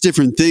all these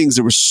different things.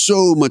 There was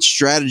so much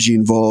strategy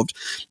involved.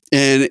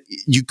 And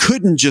you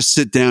couldn't just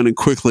sit down and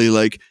quickly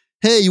like,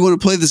 hey, you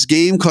want to play this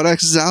game called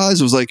Axis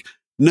Allies? It was like,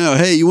 no,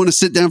 hey, you want to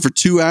sit down for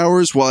 2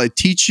 hours while I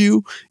teach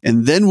you,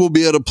 and then we'll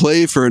be able to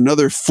play for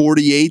another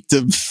 48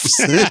 to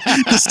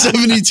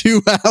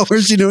 72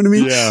 hours. You know what I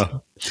mean? Yeah.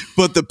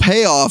 But the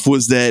payoff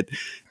was that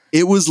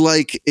it was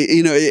like,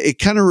 it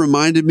kind of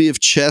reminded me of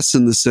chess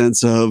in the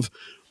sense of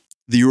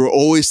you were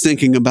always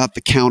thinking about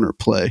the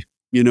counterplay.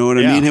 You know what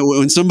I mean?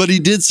 When somebody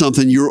did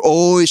something, you're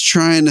always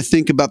trying to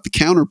think about the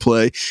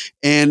counterplay.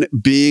 And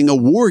being a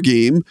war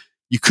game,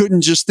 you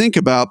couldn't just think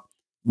about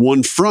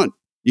one front.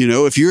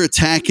 If you're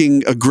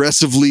attacking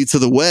aggressively to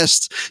the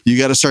west, you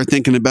got to start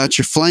thinking about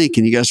your flank,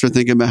 and you got to start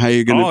thinking about how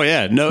you're going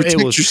to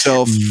protect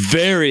yourself.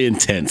 Very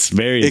intense.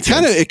 Very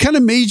intense. It kind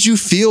of made you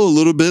feel a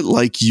little bit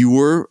like you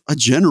were a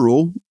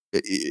general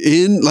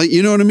in, like,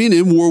 you know what I mean,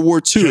 in World War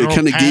II. General it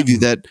kind of gave you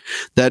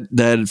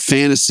that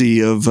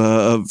fantasy of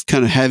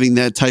kind of having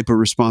that type of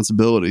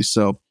responsibility.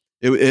 So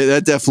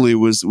that definitely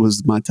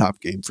was my top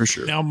game for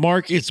sure. Now,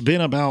 Mark, it's been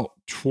about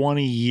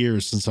 20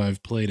 years since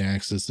I've played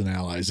Axis and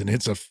Allies, and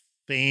it's a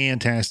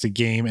fantastic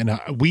game. And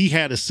we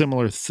had a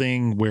similar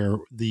thing where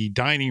the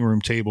dining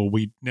room table,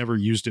 we never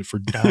used it for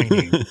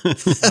dining.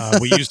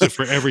 We used it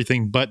for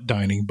everything but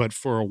dining. But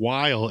for a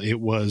while, it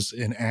was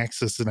an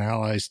Axis and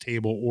Allies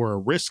table or a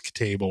Risk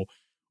table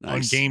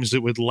on games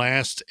that would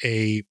last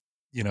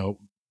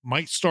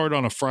might start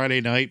on a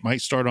Friday night,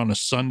 might start on a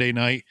Sunday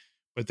night,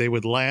 but they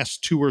would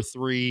last 2 or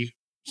 3,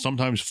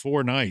 sometimes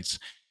 4 nights.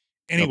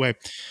 Anyway,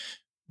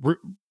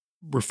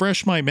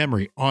 refresh my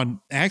memory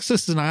on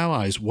Axis and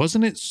Allies.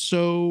 Wasn't it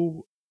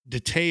so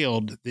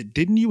detailed that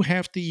didn't you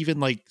have to even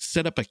like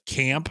set up a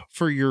camp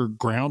for your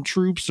ground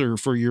troops, or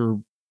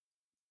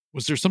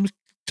was there some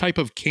type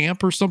of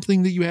camp or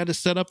something that you had to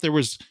set up? There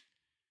was,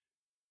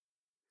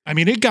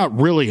 it got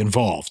really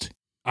involved.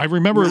 I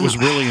remember it was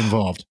really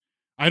involved.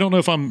 I don't know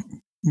if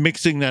I'm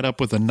mixing that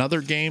up with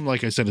another game.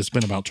 Like I said, it's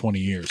been about 20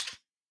 years.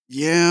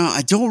 Yeah,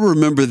 I don't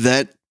remember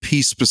that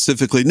piece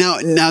specifically. Now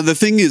the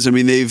thing is,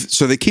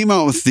 they came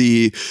out with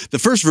the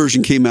first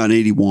version came out in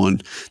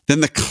 81.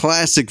 Then the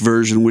classic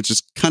version, which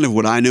is kind of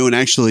what I know, and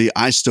actually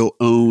I still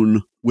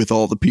own with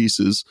all the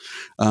pieces,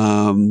 the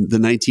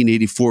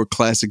 1984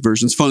 classic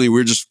version. It's funny, we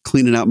were just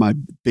cleaning out my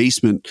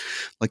basement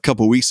like a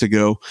couple of weeks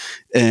ago,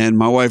 and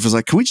my wife was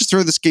like, "Can we just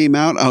throw this game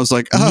out?" I was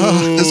like,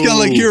 It's kind of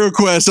like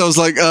HeroQuest. I was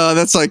like,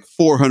 that's like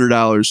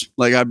 $400.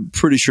 Like, I'm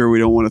pretty sure we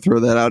don't want to throw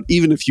that out,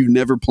 even if you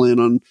never plan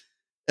on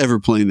ever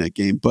playing that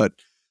game. But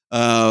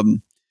I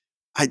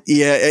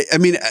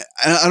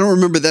don't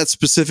remember that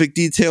specific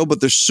detail, but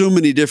there's so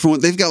many different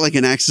ones. They've got like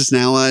an Axis and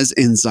Allies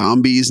and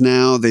zombies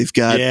now. They've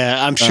got,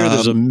 I'm sure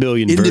there's a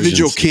million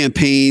individual versions.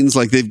 Campaigns.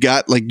 Like they've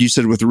got, like you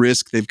said, with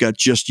Risk, they've got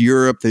just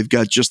Europe, they've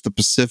got just the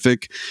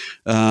Pacific.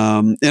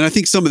 And I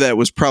think some of that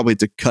was probably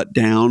to cut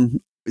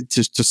down,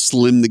 to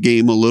slim the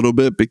game a little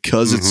bit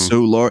because it's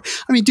so large.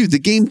 Dude, the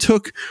game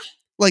took,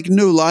 like,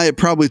 no lie, it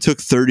probably took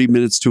 30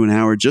 minutes to an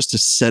hour just to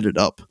set it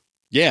up.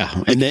 Yeah.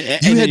 Like,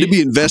 you had to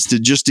be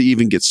invested just to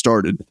even get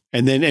started.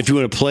 And then if you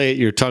want to play it,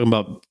 you're talking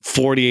about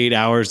 48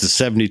 hours to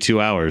 72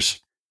 hours.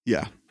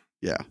 Yeah.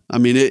 Yeah.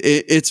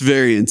 It's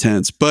very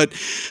intense, but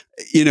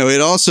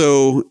it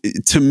also,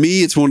 to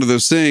me, it's one of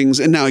those things.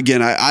 And now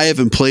again, I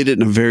haven't played it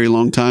in a very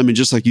long time. And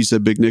just like you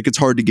said, Big Nick, it's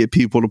hard to get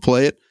people to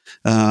play it.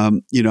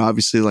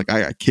 Obviously, like,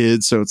 I got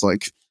kids, so it's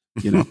like,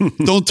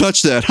 don't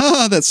touch that.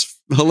 That's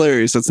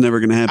hilarious. That's never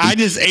going to happen. I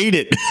just ate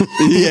it.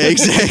 Yeah,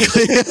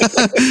 exactly.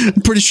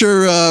 I'm pretty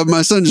sure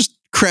my son just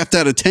crapped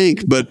out a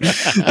tank, but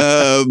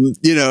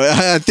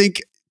I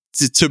think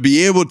to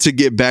be able to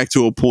get back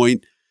to a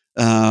point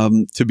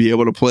to be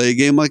able to play a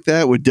game like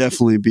that would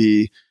definitely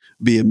be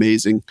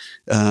amazing.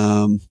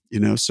 So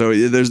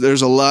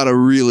there's a lot of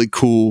really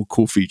cool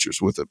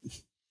features with it.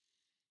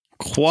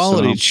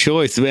 Quality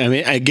choice. I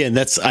mean, again,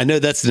 I know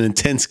that's an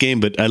intense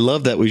game, but I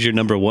love that was your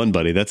number one,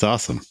 buddy. That's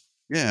awesome.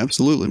 Yeah,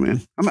 absolutely,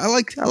 man. I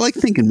like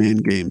thinking man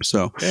games.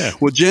 So, yeah.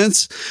 Well,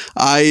 gents,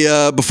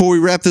 before we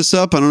wrap this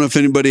up, I don't know if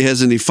anybody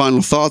has any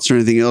final thoughts or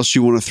anything else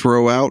you want to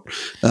throw out.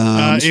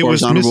 It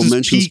was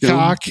Mrs.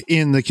 Peacock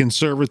in the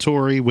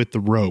conservatory with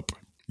the rope.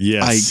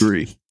 Yes,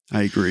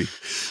 I agree.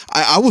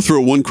 I will throw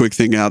one quick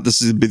thing out.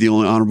 This is be the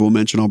only honorable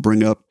mention I'll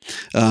bring up.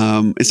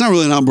 It's not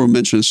really an honorable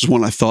mention. It's just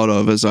one I thought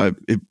of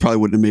it probably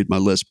wouldn't have made my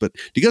list. But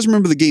do you guys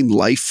remember the game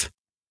Life?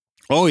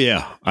 Oh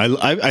yeah,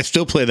 I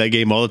still play that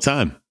game all the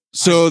time.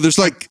 So there's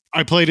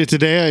I played it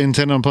today. I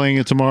intend on playing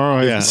it tomorrow.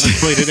 I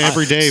played it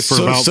every day for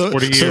about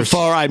 40 years. So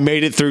far, I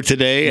made it through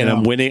today, and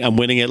I'm winning. I'm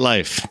winning at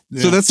Life.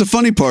 Yeah. So that's the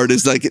funny part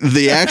is like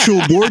the actual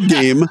board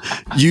game.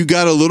 You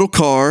got a little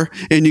car,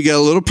 and you got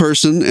a little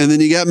person, and then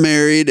you got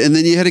married, and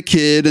then you had a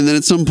kid, and then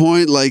at some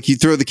point, like you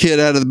throw the kid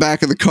out of the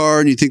back of the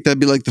car, and you think that'd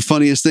be like the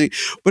funniest thing.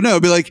 But no,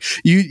 it'd be like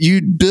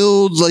you'd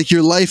build like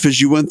your life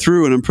as you went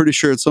through, and I'm pretty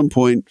sure at some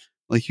point,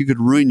 like you could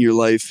ruin your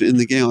life in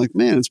the game. Like,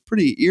 man, it's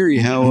pretty eerie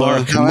how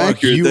Mark,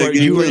 accurate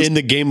you are in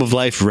the game of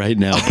life right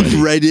now, buddy.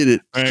 Right in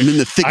it. Right. I'm in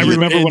the thick. I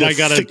remember when I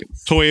got a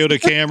Toyota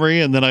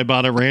Camry, and then I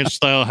bought a ranch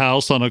style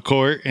house on a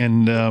court,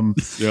 and and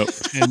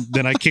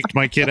then I kicked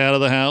my kid out of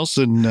the house,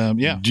 and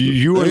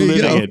you are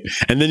living it,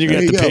 and then you're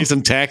gonna have to pay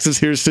some taxes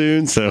here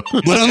soon. So,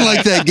 but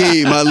unlike that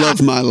game, I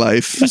love my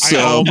life. So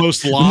I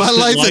almost lost my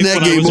life in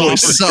that game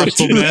always sucked.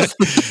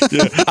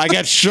 I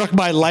got struck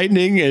by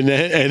lightning, and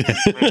it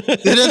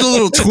had a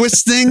little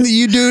twist thing that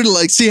you do to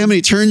like see how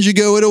many turns you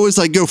go. It always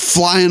like go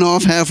flying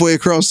off halfway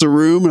across the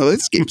room. Like,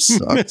 this game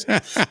sucks.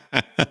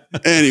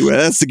 Anyway,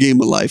 that's the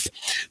game of life.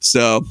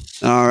 So,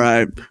 all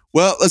right.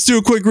 Well, let's do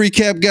a quick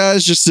recap,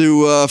 guys, just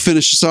to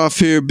finish us off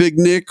here. Big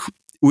Nick,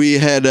 we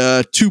had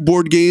 2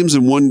 board games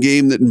and 1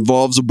 game that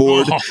involves a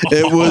board.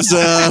 It was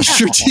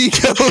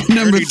Stratego at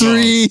number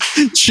 3,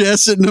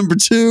 chess at number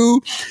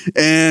 2,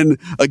 and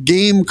a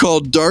game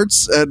called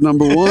darts at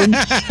number 1.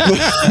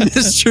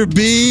 Mr.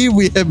 B,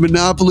 we have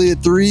Monopoly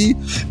at 3,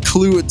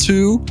 Clue at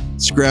 2,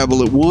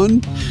 Scrabble at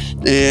 1,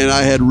 and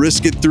I had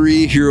Risk at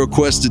 3, Hero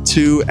Quest at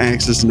 2,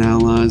 Axis and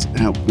Allies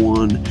at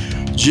 1.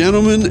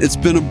 Gentlemen, it's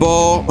been a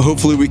ball.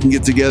 Hopefully we can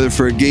get together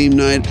for a game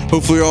night.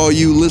 Hopefully all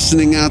you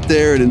listening out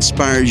there, it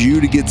inspires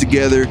you to get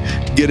together,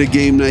 get a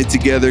game night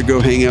together, go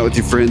hang out with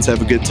your friends,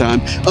 have a good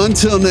time.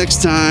 Until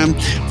next time,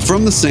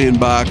 from the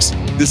Sandbox,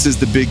 this is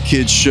the Big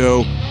Kids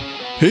Show.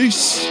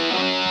 Peace.